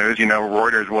global news.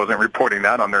 Reuters wasn't reporting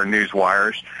that on their news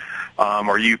wires,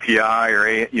 or UPI, or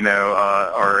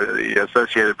the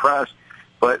Associated Press.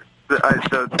 But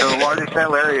so to a large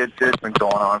extent, Larry, it's been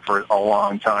going on for a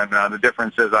long time now. The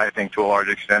difference is, I think, to a large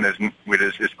extent, is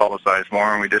it's publicized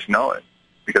more, and we just know it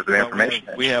because of the information.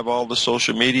 We have all the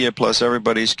social media, plus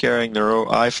everybody's carrying their own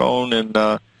iPhone and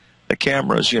the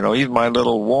cameras. Even my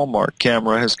little Walmart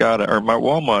camera has got or my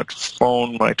Walmart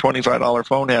phone, my $25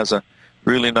 phone has a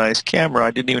really nice camera.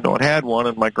 I didn't even know it had one,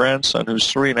 and my grandson, who's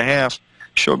 3.5,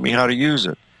 showed me how to use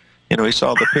it. He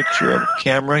saw the picture of the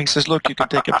camera. He says, "Look, you can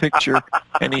take a picture."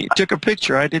 And he took a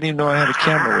picture. I didn't even know I had a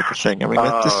camera with the thing. I mean,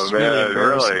 this is really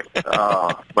embarrassing.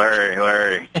 Oh,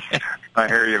 Larry. I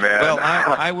hear you, man. Well,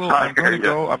 I will. I'm going to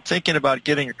go. I'm thinking about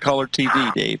getting a color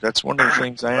TV, Dave. That's one of the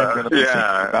things I am going to be thinking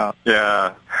about.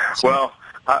 Yeah. So, well,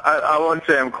 I wouldn't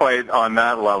say I'm quite on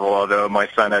that level, although my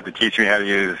son had to teach me how to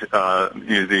use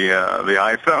the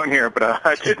iPhone here, but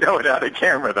I did know it had a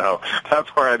camera, though. That's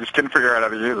why I just couldn't figure out how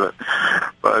to use it.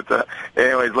 But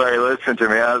anyways, Larry, listen to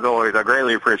me. As always, I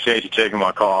greatly appreciate you taking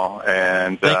my call.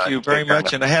 And thank you very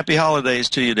much, and a happy holidays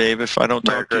to you, Dave, if I don't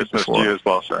talk to you before. Merry Christmas to you as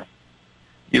well, sir.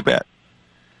 You bet.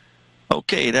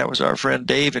 Okay, that was our friend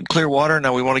Dave in Clearwater.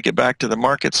 Now we want to get back to the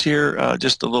markets here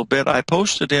just a little bit. I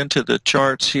posted into the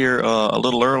charts here a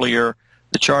little earlier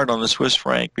the chart on the Swiss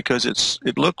franc because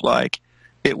it looked like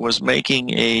it was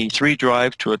making a 3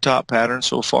 drive to a top pattern.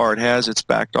 So far it has. It's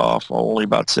backed off only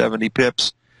about 70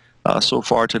 pips so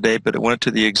far today, but it went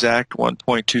to the exact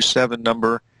 1.27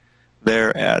 number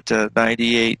there at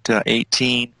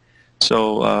 98.18.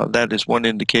 So that is one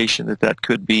indication that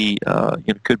could be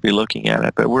looking at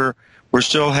it. But we're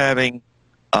still having,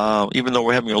 even though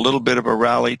we're having a little bit of a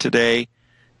rally today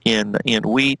in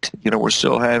wheat, we're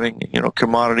still having,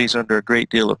 commodities under a great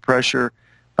deal of pressure.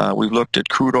 We've looked at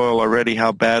crude oil already,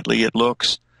 how badly it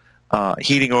looks.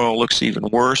 Heating oil looks even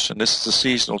worse, and this is a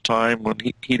seasonal time when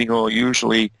heating oil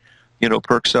usually,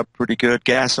 perks up pretty good.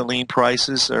 Gasoline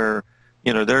prices are,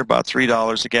 they're about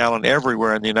 $3 a gallon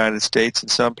everywhere in the United States. In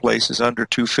some places under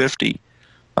 $2.50.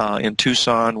 In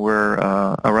Tucson, we're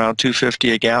around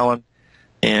 $2.50 a gallon.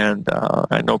 And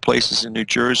I know places in New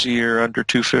Jersey are under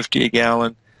 $2.50 a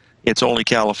gallon. It's only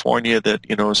California that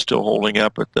is still holding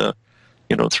up at the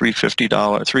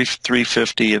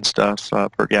 $3.50 and stuff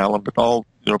per gallon. But all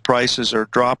prices are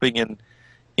dropping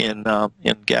in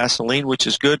gasoline, which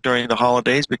is good during the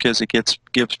holidays because it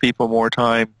gives people more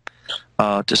time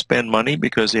to spend money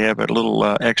because they have a little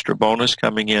extra bonus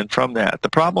coming in from that. The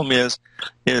problem is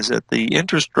that the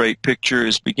interest rate picture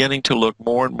is beginning to look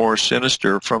more and more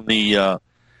sinister from the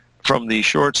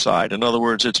short side. In other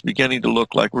words, it's beginning to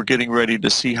look like we're getting ready to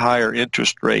see higher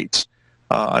interest rates.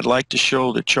 I'd like to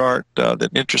show the chart that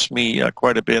interests me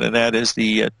quite a bit, and that is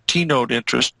the T-note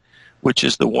interest, which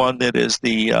is the one that is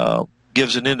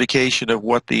gives an indication of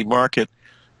what the market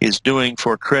is doing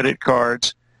for credit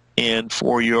cards and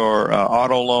for your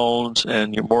auto loans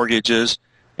and your mortgages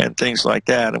and things like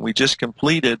that. And we just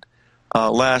completed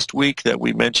last week that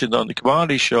we mentioned on the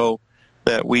Commodity Show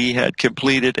that we had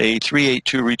completed a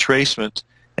 382 retracement,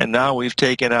 and now we've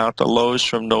taken out the lows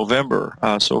from November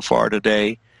so far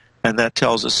today, and that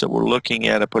tells us that we're looking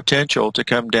at a potential to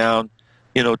come down,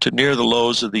 to near the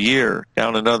lows of the year,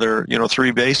 down another,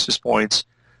 3 basis points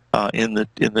in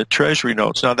the Treasury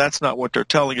notes. Now, that's not what they're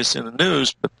telling us in the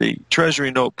news, but the Treasury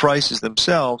note prices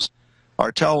themselves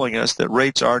are telling us that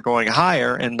rates are going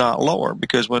higher and not lower,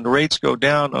 because when rates go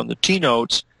down on the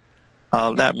T-notes,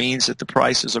 that means that the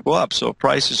prices will go up. So if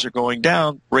prices are going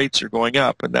down, rates are going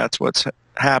up, and that's what's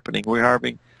happening. We're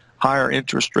having higher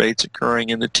interest rates occurring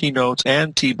in the T-notes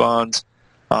and T-bonds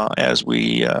as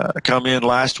we come in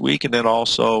last week, and then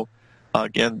also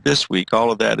again this week.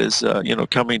 All of that is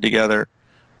coming together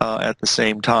at the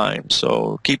same time.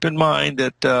 So keep in mind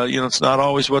that it's not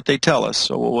always what they tell us.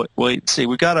 So we'll wait and see.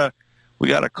 We got a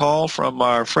call from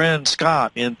our friend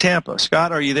Scott in Tampa.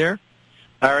 Scott, are you there?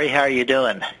 Larry, how are you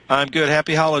doing? I'm good.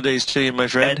 Happy holidays to you, my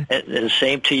friend. And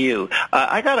same to you.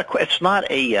 I got it's not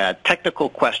a technical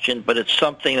question, but it's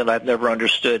something that I've never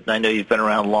understood, and I know you've been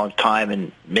around a long time,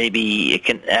 and maybe it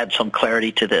can add some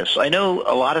clarity to this. I know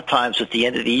a lot of times at the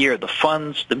end of the year,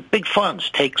 the big funds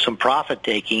take some profit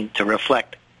taking to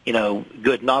reflect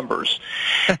good numbers,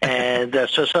 and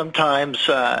so sometimes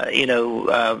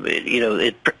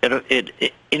it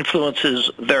influences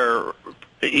their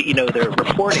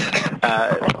reporting.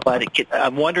 But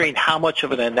I'm wondering how much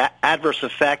of an adverse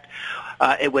effect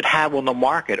it would have on the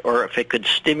market, or if it could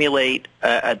stimulate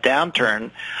a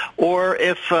downturn, or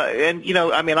if,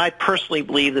 I personally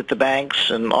believe that the banks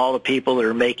and all the people that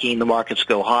are making the markets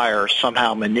go higher are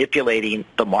somehow manipulating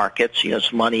the markets.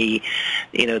 It's money,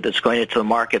 that's going into the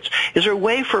markets. Is there a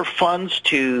way for funds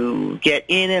to get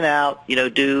in and out,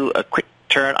 do a quick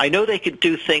turn? I know they could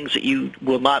do things that you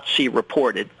will not see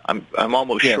reported. I'm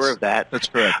almost sure of that. That's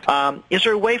correct. Is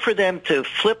there a way for them to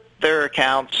flip their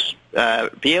accounts,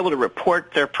 be able to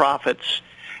report their profits,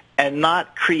 and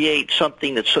not create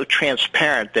something that's so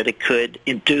transparent that it could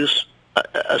induce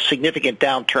a significant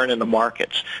downturn in the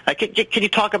markets? Can you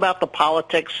talk about the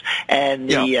politics and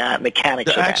the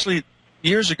mechanics of that? Actually,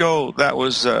 years ago, that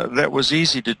was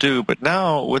easy to do, but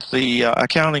now with the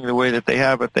accounting the way that they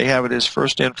have it as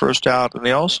first in, first out, and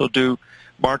they also do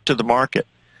mark to the market.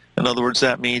 In other words,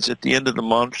 that means at the end of the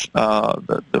month,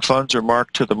 the funds are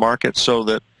marked to the market so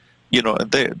that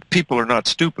people are not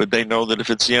stupid. They know that if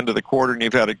it's the end of the quarter and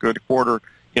you've had a good quarter,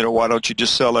 why don't you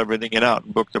just sell everything out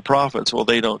and book the profits? Well,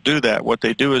 they don't do that. What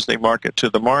they do is they mark it to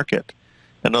the market.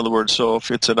 In other words, so if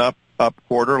it's an up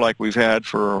quarter like we've had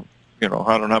for I don't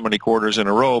know how many quarters in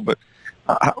a row, but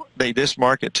they just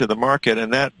mark it to the market,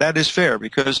 and that is fair,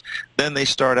 because then they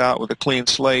start out with a clean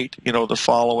slate, the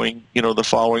following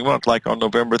month. Like on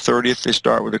November 30th, they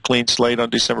start with a clean slate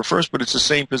on December 1st, but it's the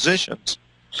same positions.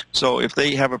 So if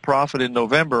they have a profit in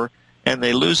November and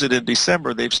they lose it in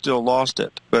December, they've still lost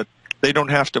it, but they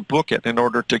don't have to book it in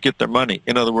order to get their money.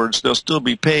 In other words, they'll still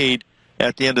be paid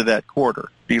at the end of that quarter.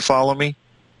 Do you follow me?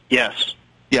 Yes.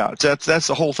 Yeah, that's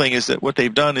the whole thing, is that what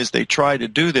they've done is they try to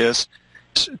do this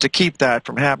to keep that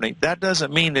from happening. That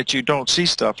doesn't mean that you don't see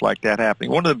stuff like that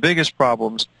happening. One of the biggest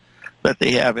problems that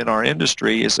they have in our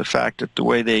industry is the fact that the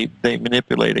way they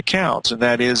manipulate accounts, and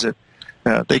that is that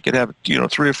they could have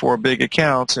 3 or 4 big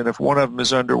accounts, and if one of them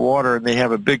is underwater and they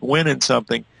have a big win in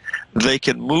something, they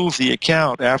can move the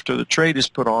account after the trade is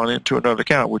put on into another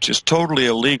account, which is totally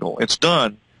illegal. It's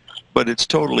done, but it's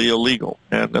totally illegal,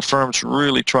 and the firms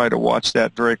really try to watch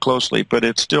that very closely, but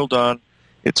it's still done.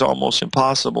 It's almost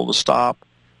impossible to stop,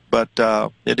 but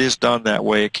it is done that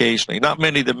way occasionally. Not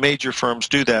many of the major firms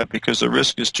do that because the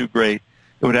risk is too great.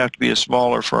 It would have to be a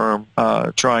smaller firm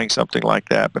trying something like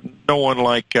that, but no one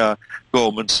like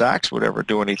Goldman Sachs would ever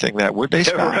do anything that, would they,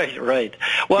 Scott? Right.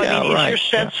 Well, is your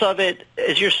sense of it?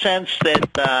 Is your sense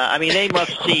that they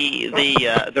must see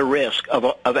the risk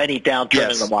of any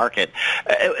downturn in the market?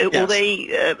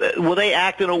 Will they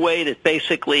act in a way that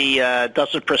basically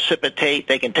doesn't precipitate?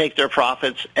 They can take their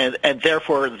profits, and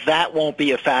therefore that won't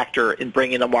be a factor in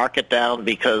bringing the market down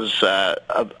because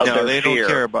of their fear.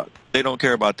 They don't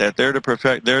care about that. They're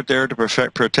there to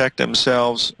protect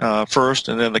themselves first,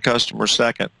 and then the customer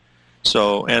second.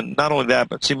 So, and not only that,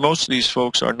 but see, most of these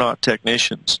folks are not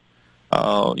technicians.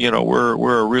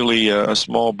 We're really a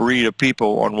small breed of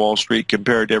people on Wall Street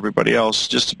compared to everybody else.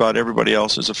 Just about everybody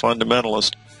else is a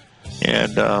fundamentalist,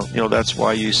 and that's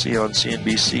why you see on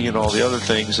CNBC and all the other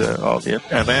things,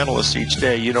 an analyst each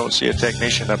day. You don't see a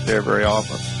technician up there very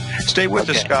often. Stay with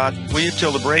us, Scott. Will you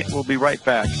till the break? We'll be right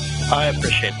back. I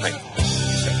appreciate it.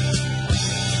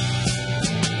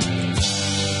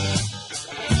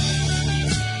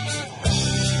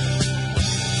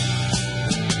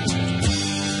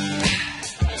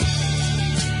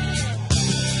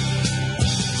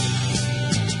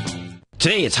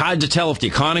 Today, it's hard to tell if the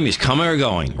economy is coming or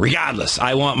going. Regardless,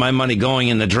 I want my money going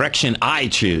in the direction I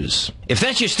choose. If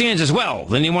that's your stance as well,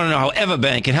 then you want to know how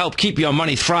EverBank can help keep your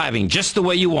money thriving just the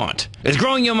way you want. Is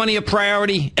growing your money a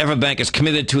priority? EverBank is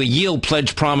committed to a yield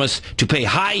pledge promise to pay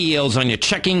high yields on your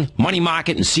checking, money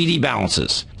market, and CD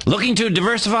balances. Looking to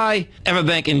diversify?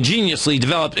 EverBank ingeniously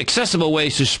developed accessible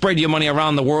ways to spread your money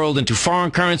around the world into foreign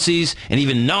currencies and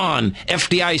even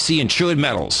non-FDIC insured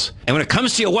metals. And when it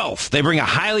comes to your wealth, they bring a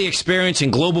highly experienced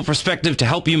and global perspective to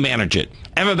help you manage it.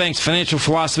 EverBank's financial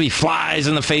philosophy flies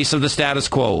in the face of the status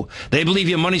quo. They believe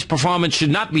your money's performance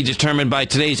should not be determined by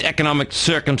today's economic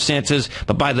circumstances,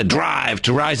 but by the drive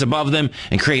to rise above them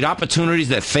and create opportunities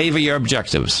that favor your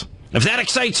objectives. If that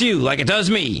excites you like it does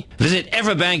me, visit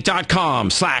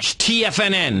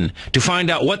everbank.com/TFNN to find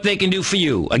out what they can do for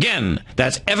you. Again,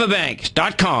 that's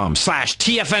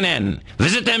everbank.com/TFNN.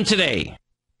 Visit them today.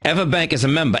 Everbank is a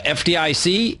member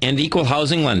FDIC and equal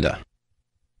housing lender.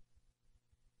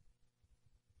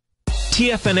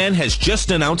 TFNN has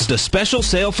just announced a special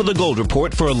sale for the Gold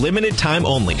Report for a limited time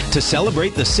only. To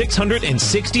celebrate the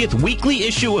 660th weekly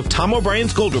issue of Tom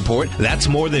O'Brien's Gold Report, that's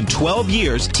more than 12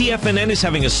 years, TFNN is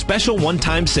having a special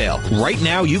one-time sale. Right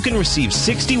now, you can receive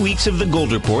 60 weeks of the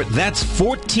Gold Report. That's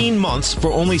 14 months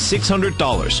for only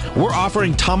 $600. We're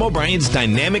offering Tom O'Brien's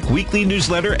dynamic weekly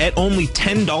newsletter at only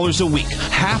 $10 a week,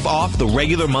 half off the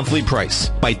regular monthly price.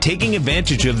 By taking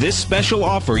advantage of this special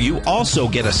offer, you also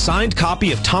get a signed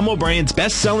copy of Tom O'Brien's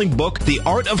best-selling book, The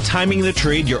Art of Timing the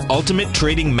Trade, Your Ultimate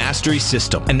Trading Mastery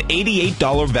System, an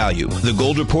 $88 value. The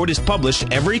Gold Report is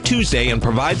published every Tuesday and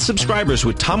provides subscribers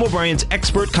with Tom O'Brien's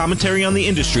expert commentary on the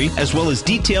industry, as well as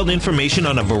detailed information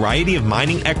on a variety of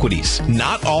mining equities.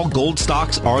 Not all gold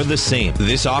stocks are the same.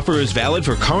 This offer is valid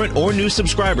for current or new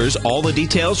subscribers. All the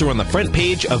details are on the front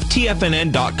page of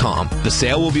TFNN.com. The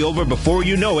sale will be over before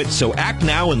you know it, so act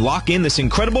now and lock in this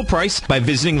incredible price by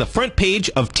visiting the front page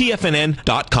of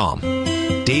TFNN.com.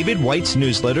 David White's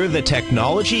newsletter, The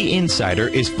Technology Insider,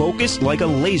 is focused like a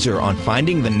laser on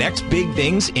finding the next big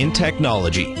things in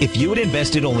technology. If you had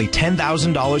invested only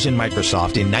 $10,000 in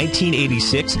Microsoft in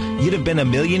 1986, you'd have been a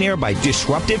millionaire by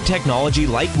disruptive technology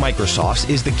like Microsoft's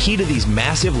is the key to these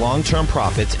massive long-term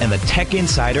profits, and the Tech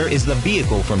Insider is the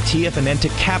vehicle from TFNN to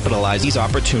capitalize these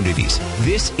opportunities.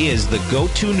 This is the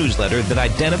go-to newsletter that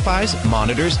identifies,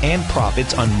 monitors, and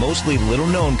profits on mostly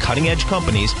little-known cutting-edge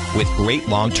companies with great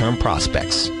long-term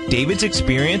prospects. David's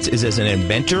experience is as an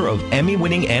inventor of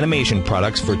Emmy-winning animation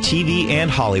products for TV and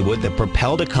Hollywood that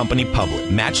propelled a company public.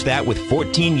 Match that with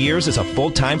 14 years as a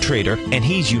full-time trader, and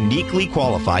he's uniquely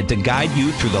qualified to guide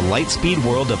you through the light-speed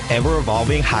world of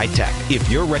ever-evolving high-tech. If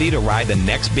you're ready to ride the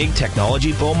next big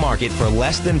technology bull market for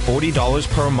less than $40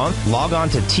 per month, log on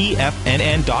to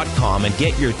TFNN.com and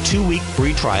get your 2-week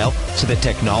free trial to the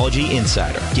Technology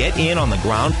Insider. Get in on the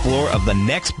ground floor of the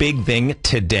next big thing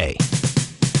today.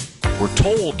 We're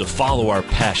told to follow our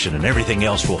passion and everything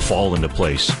else will fall into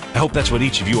place. I hope that's what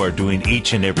each of you are doing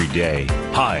each and every day.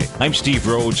 Hi, I'm Steve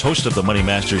Rhodes, host of the Money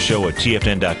Master Show at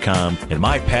TFN.com, and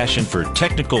my passion for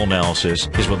technical analysis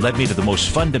is what led me to the most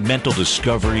fundamental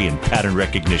discovery in pattern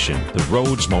recognition, the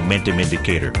Rhodes Momentum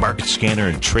Indicator, market scanner,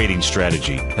 and trading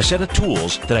strategy, a set of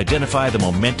tools that identify the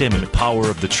momentum and power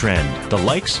of the trend, the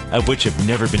likes of which have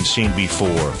never been seen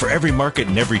before, for every market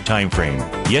and every time frame.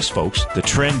 Yes, folks, the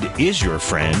trend is your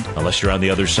friend, unless you're on the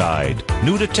other side.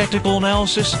 New to technical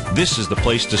analysis? This is the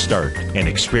place to start. And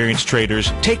experienced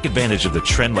traders, take advantage of the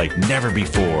trend like never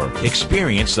before.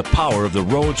 Experience the power of the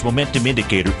Rhodes Momentum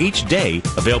Indicator each day,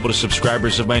 available to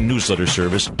subscribers of my newsletter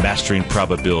service, Mastering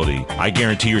Probability. I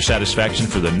guarantee your satisfaction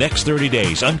for the next 30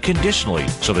 days, unconditionally,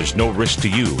 so there's no risk to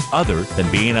you other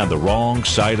than being on the wrong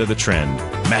side of the trend.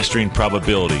 Mastering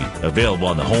Probability, available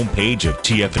on the homepage of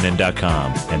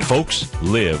TFNN.com. And folks,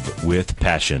 live with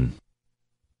passion.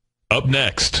 Up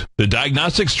next, the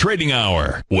Diagnostics Trading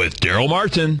Hour with Daryl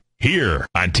Martin here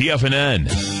on TFNN.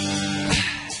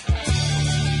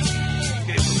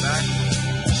 Okay, we're back.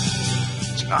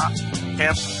 Scott,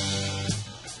 Tampa.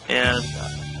 And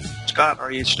Scott,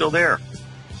 are you still there?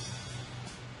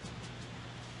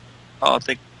 I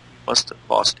think we must have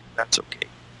lost him. That's okay.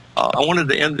 I wanted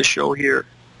to end the show here.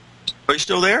 Are you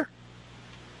still there?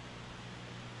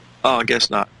 Oh, I guess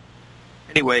not.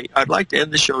 Anyway, I'd like to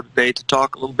end the show today to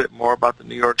talk a little bit more about the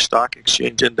New York Stock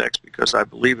Exchange Index because I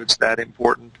believe it's that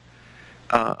important.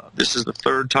 This is the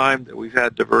third time that we've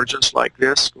had divergence like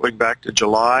this, going back to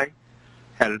July.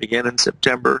 Had it again in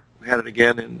September. We had it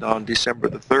again on December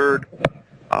the 3rd.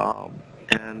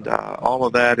 And all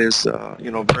of that is,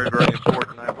 very, very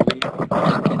important, I believe.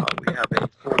 We have a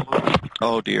full moon.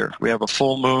 Oh, dear. We have a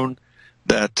full moon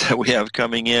that we have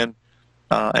coming in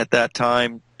at that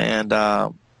time. And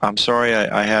I'm sorry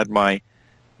I had my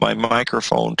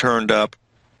microphone turned up,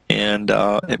 and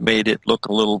it made it look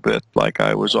a little bit like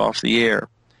I was off the air.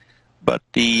 But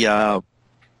the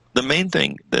main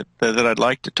thing that I'd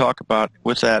like to talk about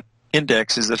with that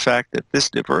index is the fact that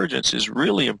this divergence is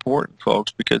really important,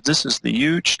 folks, because this is the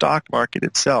huge stock market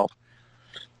itself.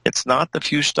 It's not the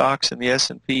few stocks in the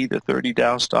S&P, the 30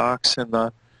 Dow stocks, and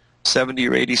the 70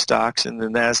 or 80 stocks in the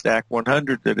NASDAQ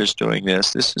 100 that is doing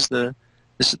this. This is the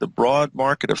broad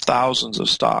market of thousands of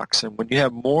stocks. And when you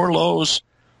have more lows,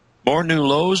 more new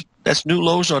lows, that's new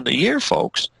lows on the year,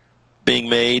 folks, being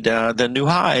made than new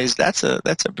highs, that's a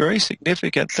very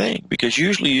significant thing because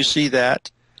usually you see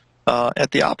that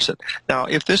at the opposite. Now,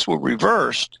 if this were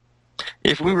reversed,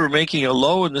 if we were making a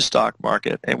low in the stock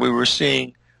market and we were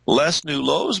seeing less new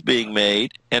lows being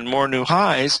made and more new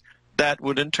highs, that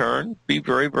would in turn be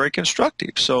very, very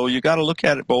constructive. So you got to look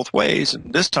at it both ways,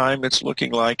 and this time it's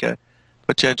looking like a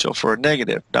potential for a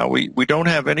negative. Now, we don't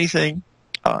have anything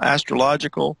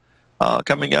astrological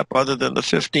coming up other than the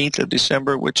 15th of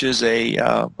December, which is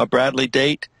a Bradley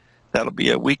date. That'll be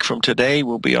a week from today.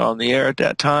 We'll be on the air at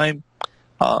that time.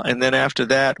 And then after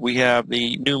that, we have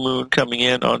the new moon coming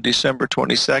in on December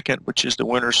 22nd, which is the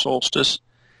winter solstice.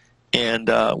 And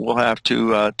we'll have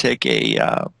to take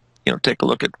a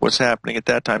look at what's happening at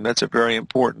that time. That's a very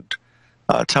important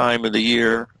time of the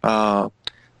year,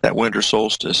 that winter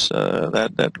solstice.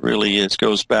 That really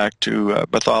goes back to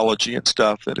mythology and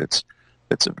stuff, that it's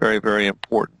a very, very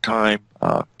important time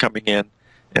coming in,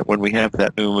 and when we have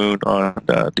that new moon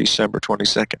on December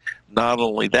 22nd. Not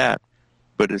only that,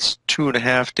 but it's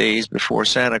 2.5 days before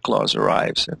Santa Claus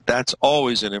arrives, and that's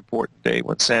always an important day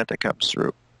when Santa comes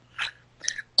through.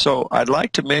 So I'd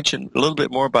like to mention a little bit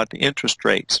more about the interest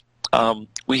rates.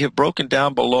 We have broken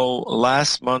down below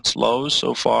last month's lows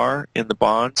so far in the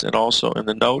bonds and also in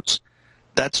the notes.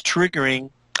 That's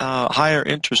triggering higher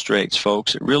interest rates,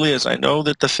 folks. It really is. I know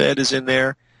that the Fed is in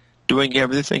there doing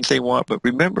everything they want, but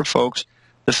remember, folks,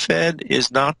 the Fed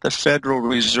is not the Federal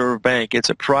Reserve Bank. It's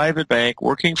a private bank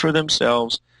working for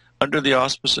themselves under the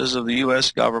auspices of the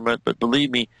U.S. government, but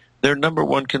believe me, their number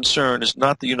one concern is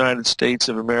not the United States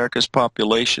of America's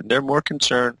population. They're more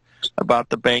concerned about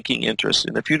the banking interest.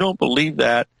 And if you don't believe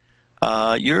that,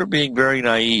 you're being very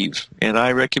naive. And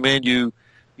I recommend you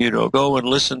go and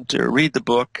read the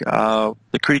book,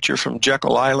 The Creature from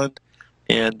Jekyll Island,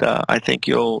 and I think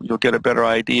you'll get a better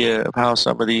idea of how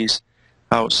some of these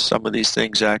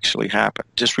things actually happen.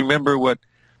 Just remember what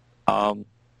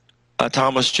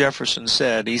Thomas Jefferson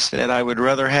said. He said, "I would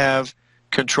rather have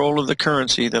control of the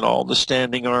currency than all the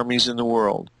standing armies in the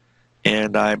world."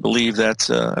 And I believe that's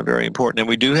very important. And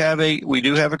we do have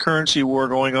a currency war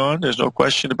going on. There's no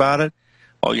question about it.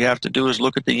 All you have to do is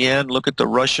look at the yen, look at the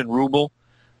Russian ruble.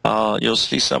 You'll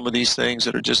see some of these things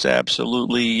that are just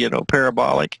absolutely,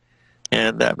 parabolic,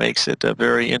 and that makes it a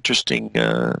very interesting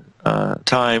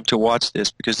time to watch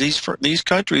this, because these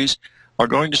countries are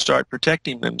going to start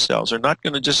protecting themselves. They're not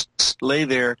going to just lay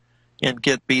there and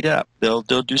get beat up. They'll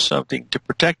do something to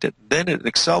protect it. Then it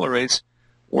accelerates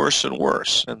worse and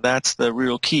worse, and that's the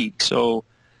real key. So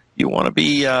you want to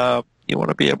be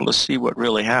able to see what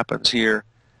really happens here,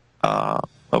 of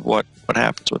what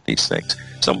happens with these things.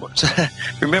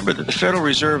 Remember that the Federal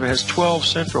Reserve has 12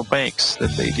 central banks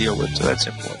that they deal with, so that's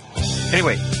important.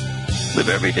 Anyway, live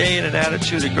every day in an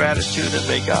attitude of gratitude, and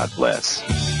may God bless.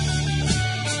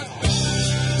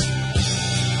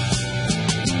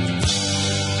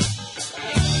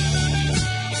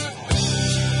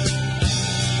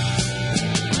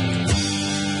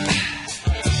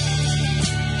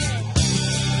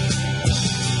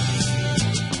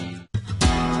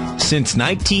 Since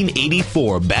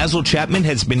 1984, Basil Chapman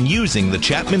has been using the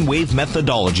Chapman Wave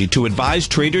methodology to advise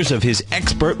traders of his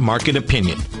expert market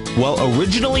opinion. While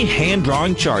originally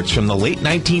hand-drawing charts from the late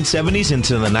 1970s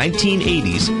into the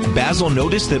 1980s, Basil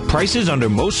noticed that prices under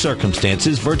most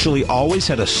circumstances virtually always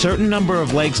had a certain number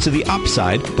of legs to the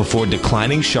upside before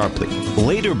declining sharply.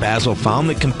 Later, Basil found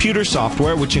that computer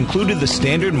software, which included the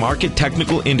standard market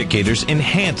technical indicators,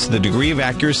 enhanced the degree of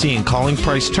accuracy in calling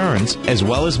price turns, as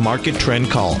well as market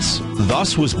trend calls.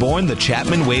 Thus was born the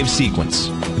Chapman Wave sequence.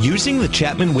 Using the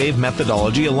Chapman Wave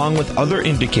methodology along with other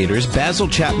indicators, Basil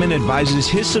Chapman advises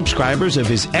his subscribers of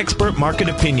his expert market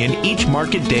opinion each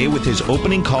market day with his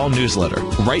opening call newsletter.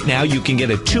 Right now, you can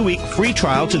get a 2-week free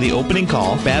trial to the opening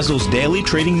call, Basil's daily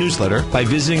trading newsletter, by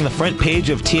visiting the front page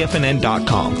of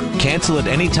TFNN.com. Cancel at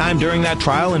any time during that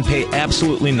trial and pay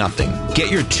absolutely nothing.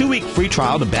 Get your 2-week free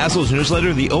trial to Basil's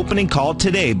newsletter, The Opening Call,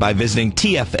 today by visiting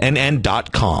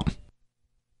TFNN.com.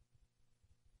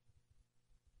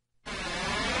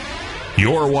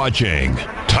 You're watching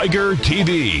Tiger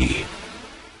TV.